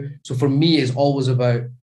and now. So for me, it's always about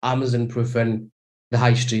Amazon proofing the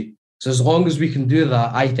high street. So as long as we can do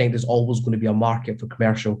that, I think there's always going to be a market for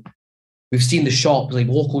commercial. We've seen the shops, like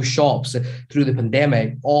local shops through the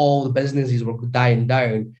pandemic, all the businesses were dying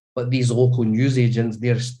down, but these local newsagents,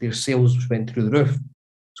 their sales went through the roof.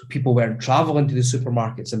 So people weren't traveling to the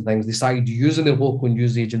supermarkets and things. They started using their local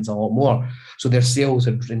newsagents a lot more. So their sales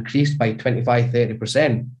had increased by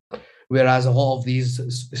 25-30%. Whereas a lot of these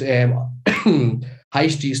high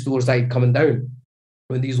street stores started coming down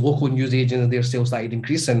when these local newsagents, their sales started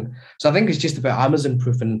increasing. So I think it's just about Amazon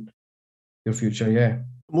proofing your future, yeah.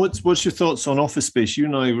 What's your thoughts on office space? You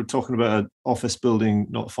and I were talking about an office building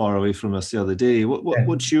not far away from us the other day.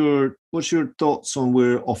 What's your thoughts on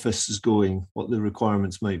where office is going? What the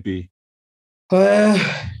requirements might be? But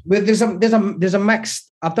there's a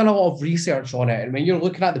mixed. I've done a lot of research on it, and when you're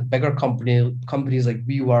looking at the bigger companies like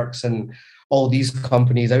WeWorks and all these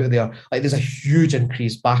companies out there, like there's a huge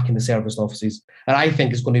increase back in the serviced offices, and I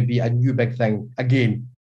think it's going to be a new big thing again.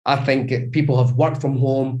 I think people have worked from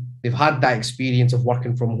home. They've had that experience of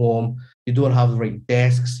working from home. You don't have the right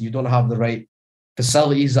desks. You don't have the right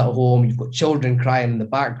facilities at home. You've got children crying in the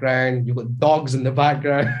background. You've got dogs in the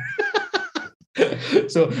background.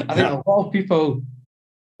 So I think a lot of people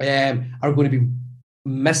are going to be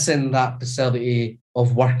missing that facility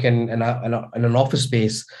of working in an office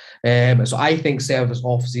space. So I think service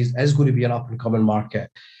offices is going to be an up-and-coming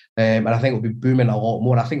market. And I think it'll be booming a lot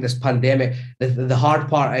more. I think this pandemic, the hard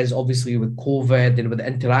part is obviously with COVID and with the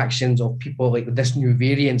interactions of people, like this new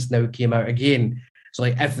variants now came out again. So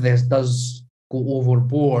like if this does go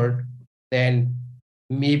overboard, then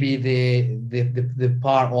maybe the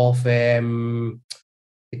part of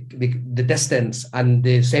the distance and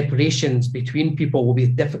the separations between people will be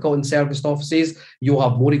difficult in serviced offices. You'll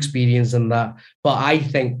have more experience in that. But I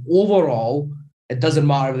think overall, it doesn't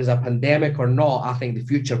matter if there's a pandemic or not. I think the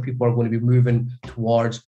future people are going to be moving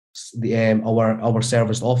towards the our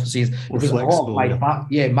serviced offices, because a lot of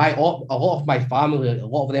my family, a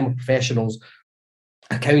lot of them are professionals,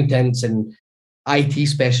 accountants and IT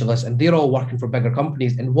specialists, and they're all working for bigger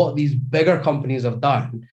companies. And what these bigger companies have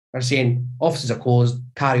done are saying offices are closed,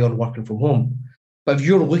 carry on working from home. But if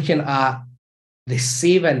you're looking at the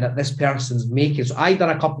saving that this person's making, so I done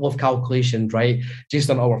a couple of calculations, right, just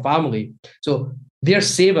on our family. So they're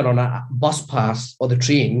saving on a bus pass or the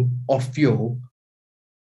train or fuel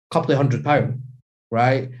a couple of £100,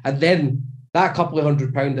 right? And then that couple of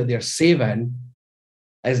 £100 that they're saving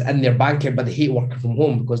is in their bank account, but they hate working from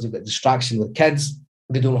home because they've got distraction with kids,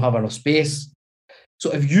 they don't have enough space.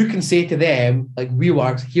 So if you can say to them, like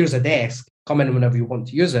WeWorks, here's a desk, come in whenever you want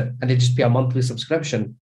to use it, and they just pay a monthly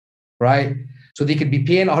subscription, right? So they could be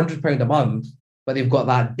paying £100 a month, but they've got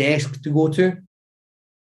that desk to go to,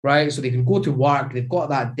 right? So they can go to work, they've got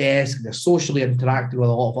that desk, they're socially interacting with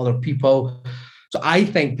a lot of other people. So I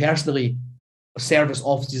think personally, service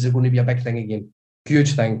offices are going to be a big thing again,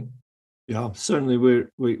 huge thing. Yeah, certainly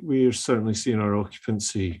we're certainly seeing our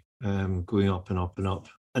occupancy going up and up and up.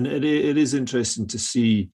 And it is interesting to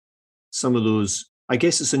see some of those. I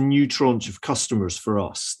guess it's a new tranche of customers for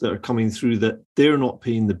us that are coming through that they're not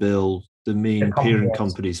paying the bill. The main parent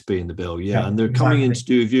company's paying the bill. Yeah. And they're coming in to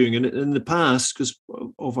do a viewing. And in the past, because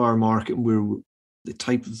of our market, the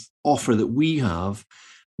type of offer that we have,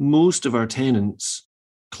 most of our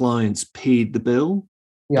clients paid the bill.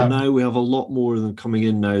 Yeah. And now we have a lot more of them coming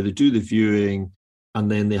in now. They do the viewing and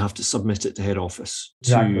then they have to submit it to head office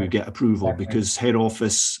to get approval because head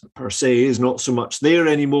office per se is not so much there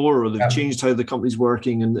anymore, or they've changed how the company's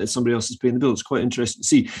working and somebody else is paying the bill. It's quite interesting to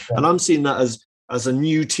see. Yeah. And I'm seeing that as a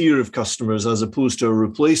new tier of customers as opposed to a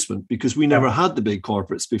replacement, because we never had the big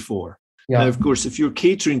corporates before. Yeah. Now, of course, if you're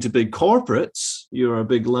catering to big corporates, you're a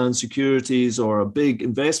big land securities or a big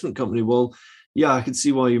investment company, well, yeah, I can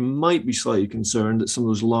see why you might be slightly concerned that some of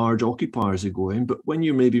those large occupiers are going. But when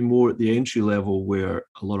you're maybe more at the entry level where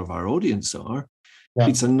a lot of our audience are,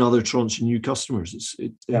 it's another tranche of new customers.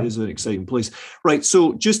 It is an exciting place. Right.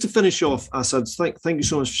 So just to finish off, Assad, thank you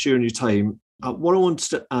so much for sharing your time. What I wanted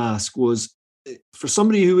to ask was, for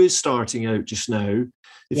somebody who is starting out just now,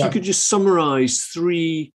 if you could just summarize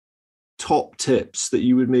 3 top tips that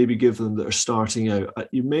you would maybe give them that are starting out.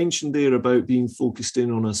 You mentioned there about being focused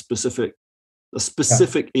in on a specific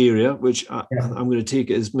area, which I'm going to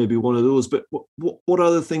take it as maybe one of those, but what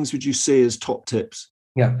other things would you say as top tips?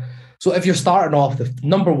 Yeah. So if you're starting off, the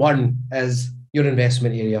number one is your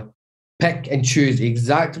investment area. Pick and choose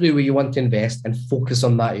exactly where you want to invest and focus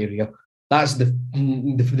on that area. That's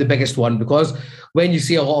the biggest one, because when you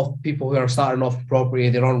see a lot of people who are starting off property,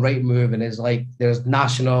 they're on Rightmove and it's like there's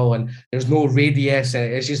national and there's no radius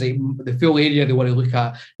and it's just like the full area they want to look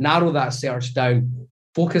at. Narrow that search down.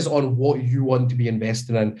 Focus on what you want to be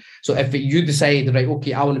investing in. So if you decide, right,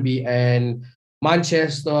 okay, I want to be in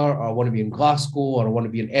Manchester, or I want to be in Glasgow, or I want to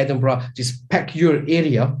be in Edinburgh, just pick your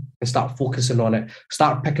area and start focusing on it.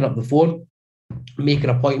 Start picking up the phone, making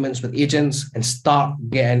appointments with agents, and start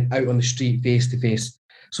getting out on the street face to face.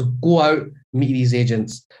 So go out, meet these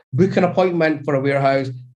agents, book an appointment for a warehouse,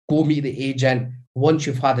 go meet the agent. Once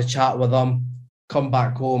you've had a chat with them, come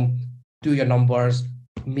back home, do your numbers,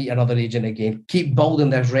 meet another agent again. Keep building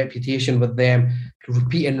this reputation with them,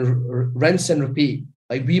 repeat and rinse and repeat.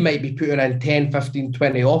 Like we might be putting in 10, 15,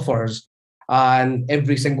 20 offers and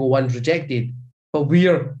every single one's rejected, but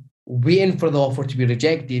we're waiting for the offer to be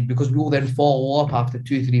rejected because we will then follow up after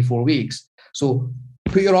 2, 3, 4 weeks. So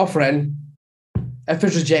put your offer in. If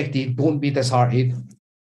it's rejected, don't be disheartened.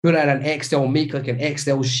 Put it in an Excel, make like an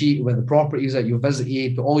Excel sheet with the properties that you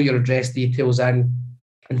visited, put all your address details in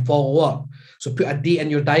and follow up. So put a date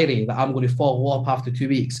in your diary that I'm going to follow up after 2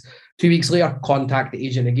 weeks. 2 weeks later, contact the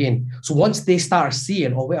agent again. So once they start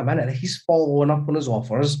seeing, oh, wait a minute, he's following up on his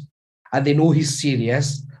offers and they know he's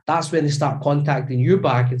serious, that's when they start contacting you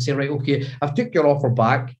back and say, right, okay, I've took your offer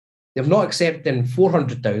back. They've not accepted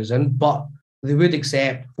 400,000, but they would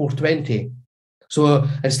accept 420. So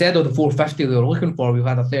instead of the 450 they were looking for, we've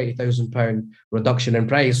had a £30,000 reduction in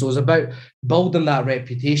price. So it's about building that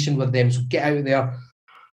reputation with them. So get out there.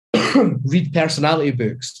 Read personality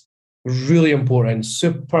books, really important,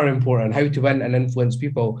 super important. How to Win and Influence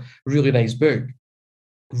People, really nice book.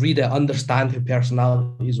 Read it, understand how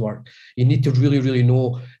personalities work. You need to really, really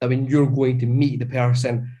know that when you're going to meet the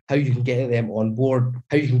person, how you can get them on board,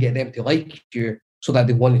 how you can get them to like you, so that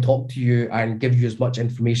they want to talk to you and give you as much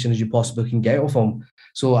information as you possibly can get of them.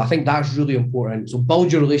 So I think that's really important. So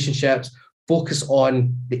build your relationships, focus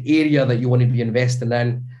on the area that you want to be investing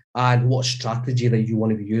in and what strategy that you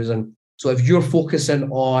want to be using. So if you're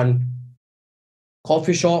focusing on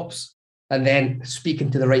coffee shops and then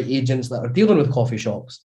speaking to the right agents that are dealing with coffee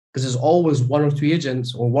shops, because there's always one or two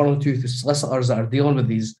agents or one or two solicitors that are dealing with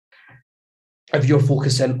these. If you're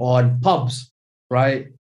focusing on pubs, right,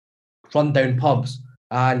 rundown pubs,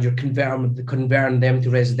 and you're converting them to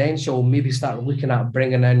residential, maybe start looking at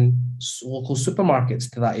bringing in local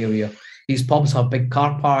supermarkets to that area. These pubs have big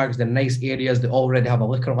car parks, they're nice areas, they already have a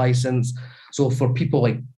liquor license. So for people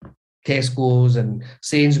like Tesco's and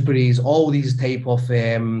Sainsbury's, all these type of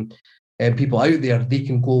people out there, they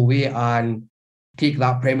can go away and take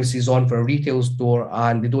that premises on for a retail store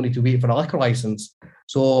and they don't need to wait for a liquor license.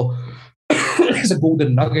 So it's a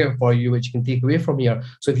golden nugget for you, which you can take away from here.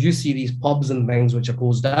 So if you see these pubs and things which are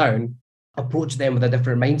closed down, approach them with a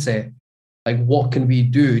different mindset. Like, what can we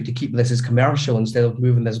do to keep this as commercial instead of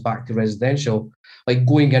moving this back to residential? Like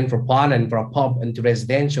going in for planning for a pub into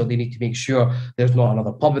residential, they need to make sure there's not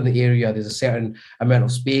another pub in the area. There's a certain amount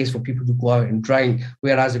of space for people to go out and drink.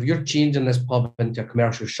 Whereas if you're changing this pub into a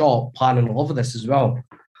commercial shop, planning all of this as well.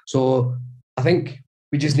 So I think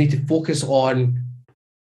we just need to focus on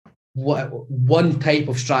one type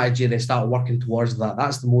of strategy and then start working towards that.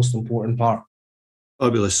 That's the most important part.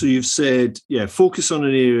 Fabulous. So you've said, focus on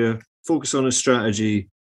an area, focus on a strategy,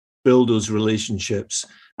 build those relationships.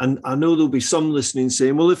 And I know there'll be some listening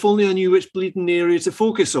saying, well, if only I knew which bleeding area to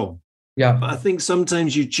focus on. Yeah. But I think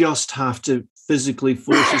sometimes you just have to physically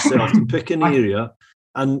force yourself to pick an area.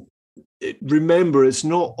 And remember, it's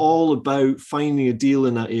not all about finding a deal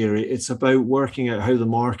in that area. It's about working out how the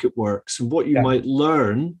market works. And what you might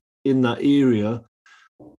learn in that area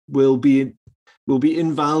will be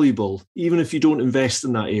invaluable, even if you don't invest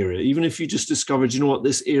in that area. Even if you just discovered, you know what,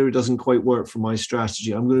 this area doesn't quite work for my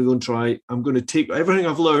strategy. I'm going to go and try. I'm going to take everything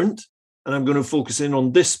I've learned and I'm going to focus in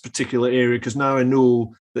on this particular area because now I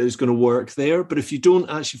know that it's going to work there. But if you don't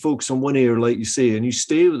actually focus on one area, like you say, and you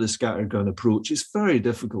stay with a scattergun approach, it's very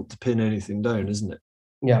difficult to pin anything down, isn't it?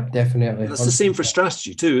 Yeah, definitely. That's the same for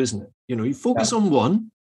strategy too, isn't it? You know, you focus on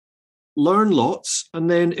one, learn lots, and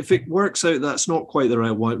then if it works out that's not quite the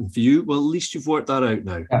right one for you, well, at least you've worked that out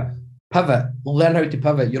now. Yeah. Pivot. Learn how to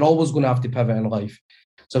pivot. You're always going to have to pivot in life.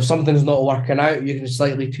 So if something's not working out, you can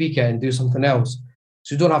slightly tweak it and do something else.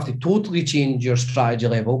 So you don't have to totally change your strategy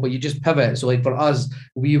level, but you just pivot. So like for us,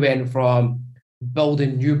 we went from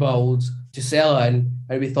building new builds to selling,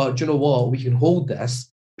 and we thought, do you know what, we can hold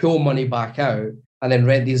this, pull money back out, and then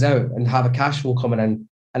rent these out and have a cash flow coming in.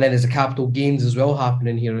 And then there's a capital gains as well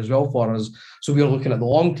happening here as well for us. So we're looking at the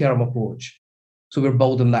long-term approach. So we're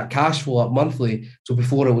building that cash flow up monthly. So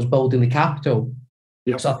before it was building the capital.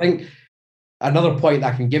 Yep. So I think another point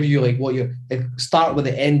that I can give you, like start with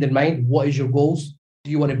the end in mind. What is your goals?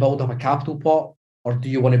 Do you want to build up a capital pot or do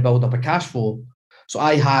you want to build up a cash flow? So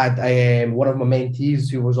I had one of my mentees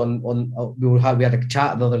who was we had a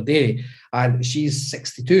chat the other day, and she's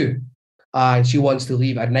 62 and she wants to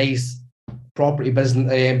leave a nice property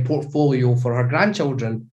business portfolio for her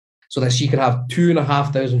grandchildren so that she can have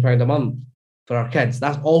 £2,500 a month for her kids.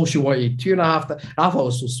 That's all she wanted. £2,500. I thought it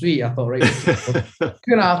was so sweet. I thought, right,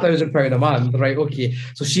 £2,500 a month, right? Okay.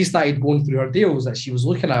 So she started going through her deals that she was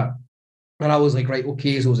looking at. And I was like, right,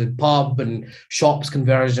 okay, so it was a pub and shops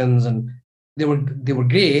conversions, and they were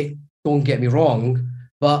great, don't get me wrong,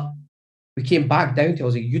 but we came back down to, I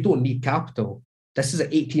was like, you don't need capital. This is an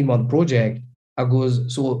 18-month project. I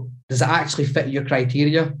goes, so does it actually fit your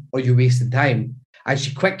criteria or you wasted time? And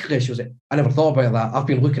she was like, I never thought about that. I've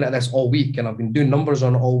been looking at this all week and I've been doing numbers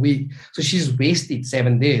on it all week. So she's wasted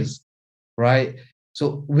 7 days, right?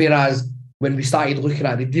 So whereas when we started looking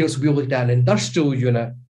at the deals, we looked at an industrial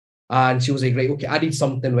unit. And she was like, right, okay, I need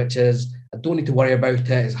something which is, I don't need to worry about it.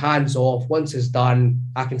 It's hands off. Once it's done,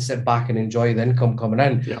 I can sit back and enjoy the income coming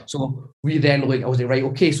in. Yeah. So we then I was like, right,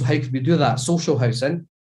 okay, so how can we do that? Social housing,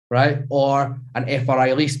 right? Or an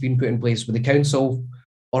FRI lease being put in place with the council,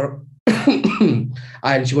 or,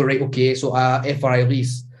 and she was right, okay, so a FRI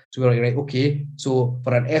lease. So we were like, right, okay, so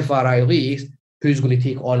for an FRI lease, who's going to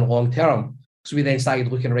take on long term? So we then started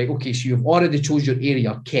looking, right, okay, so you've already chose your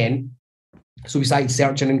area, Kent. So we started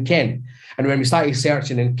searching in Kent. And when we started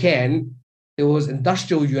searching in Kent, there was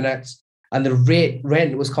industrial units and the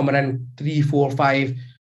rent was coming in £3, £4,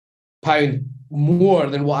 £5 more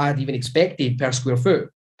than what I had even expected per square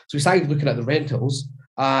foot. So we started looking at the rentals.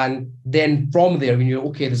 And then from there, we knew,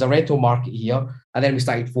 okay, there's a rental market here. And then we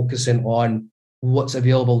started focusing on what's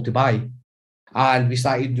available to buy. And we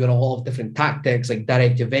started doing a lot of different tactics, like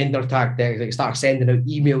direct to vendor tactics, like start sending out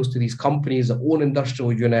emails to these companies that own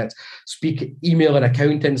industrial units, emailing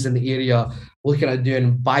accountants in the area, looking at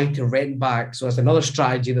doing buy to rent back. So that's another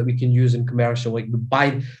strategy that we can use in commercial. Like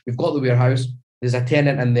we've got the warehouse, there's a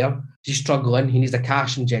tenant in there, he's struggling, he needs a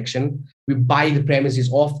cash injection. We buy the premises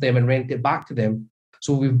off them and rent it back to them.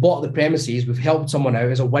 So we've bought the premises, we've helped someone out.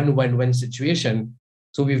 It's a win-win-win situation.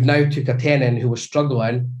 So we've now took a tenant who was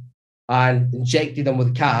struggling and injected them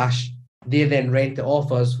with cash. They then rent it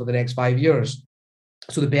off us for the next 5 years.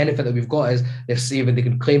 So the benefit that we've got is they're saving, they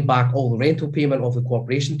can claim back all the rental payment of the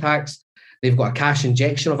corporation tax. They've got a cash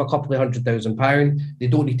injection of a couple of £100,000. They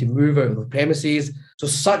don't need to move out of the premises. So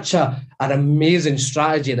such an amazing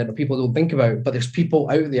strategy that people don't think about, but there's people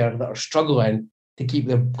out there that are struggling to keep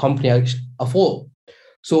their company afloat.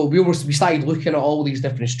 So we started looking at all these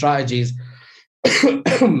different strategies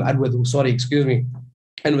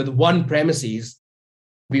and with one premises,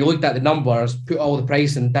 we looked at the numbers, put all the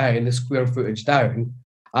pricing down, the square footage down.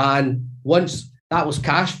 And once that was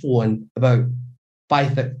cash flowing about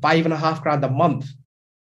 £5,500 a month,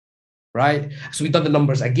 right? So we've done the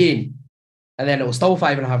numbers again. And then it was still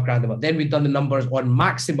 £5,500 a month. Then we've done the numbers on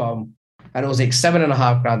maximum and it was like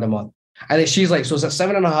 £7,500 a month. And then she's like, so it's at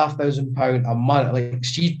 £7,500 a month. Like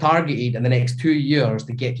she targeted in the next 2 years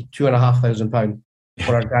to get to £2,500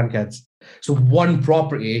 for her grandkids. So one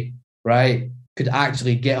property, right, could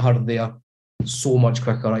actually get her there so much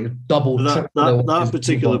quicker, like double. That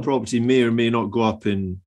particular property may or may not go up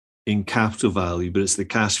in capital value, but it's the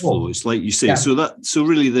cash flow. It's like you say. Yeah. So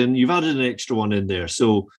really, then you've added an extra one in there.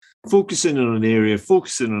 So focusing on an area,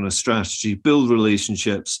 focusing on a strategy, build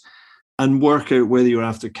relationships, and work out whether you're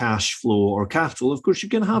after cash flow or capital. Of course, you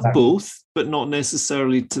can have both, but not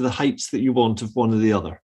necessarily to the heights that you want of one or the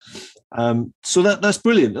other. So that's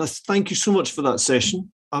brilliant. Thank you so much for that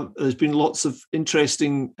session. There's been lots of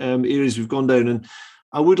interesting areas we've gone down, and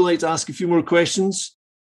I would like to ask a few more questions,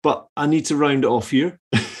 but I need to round it off here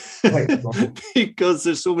because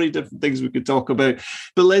there's so many different things we could talk about.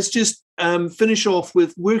 But let's just finish off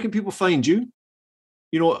with, where can people find you?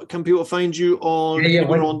 You know, can people find you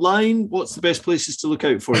online? What's the best places to look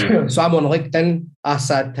out for you? So I'm on LinkedIn,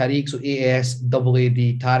 Assad Tariq, so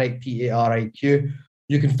ASAD Tariq, Tariq.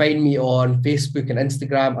 You can find me on Facebook and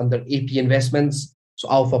Instagram under AP Investments,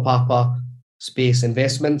 so Alpha Papa Space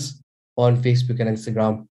Investments on Facebook and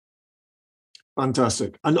Instagram.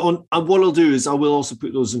 Fantastic. And what I'll do is I will also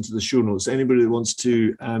put those into the show notes. Anybody that wants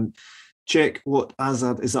to check what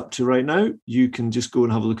Assad is up to right now, you can just go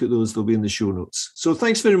and have a look at those. They'll be in the show notes. So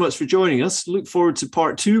thanks very much for joining us. Look forward to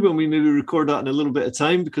part 2 when we maybe record that in a little bit of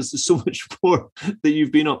time, because there's so much more that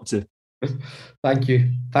you've been up to. Thank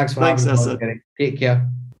you. Thanks for having me, Assad. Take care.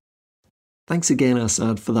 Thanks again,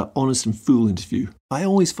 Assad, for that honest and full interview. I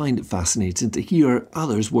always find it fascinating to hear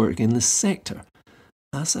others work in this sector.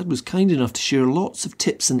 Assad was kind enough to share lots of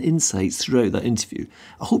tips and insights throughout that interview.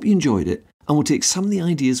 I hope you enjoyed it and will take some of the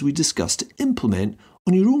ideas we discussed to implement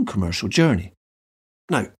on your own commercial journey.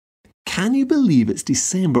 Now, can you believe it's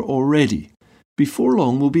December already? Before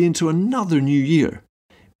long, we'll be into another new year.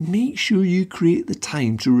 Make sure you create the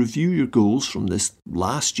time to review your goals from this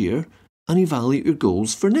last year and evaluate your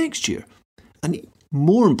goals for next year. And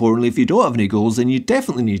more importantly, if you don't have any goals, then you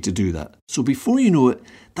definitely need to do that. So before you know it,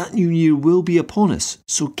 that new year will be upon us.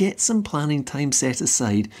 So get some planning time set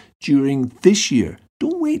aside during this year.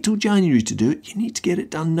 Don't wait till January to do it. You need to get it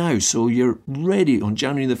done now so you're ready on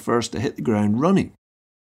January the 1st to hit the ground running.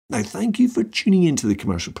 Now, thank you for tuning into the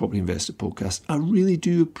Commercial Property Investor Podcast. I really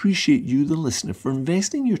do appreciate you, the listener, for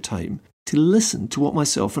investing your time to listen to what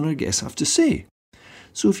myself and our guests have to say.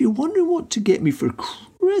 So if you're wondering what to get me for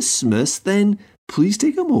Christmas, then please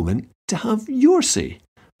take a moment to have your say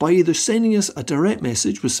by either sending us a direct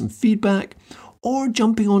message with some feedback or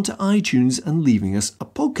jumping onto iTunes and leaving us a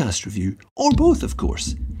podcast review, or both, of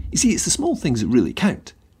course. You see, it's the small things that really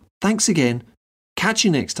count. Thanks again. Catch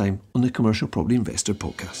you next time on the Commercial Property Investor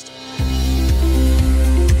Podcast.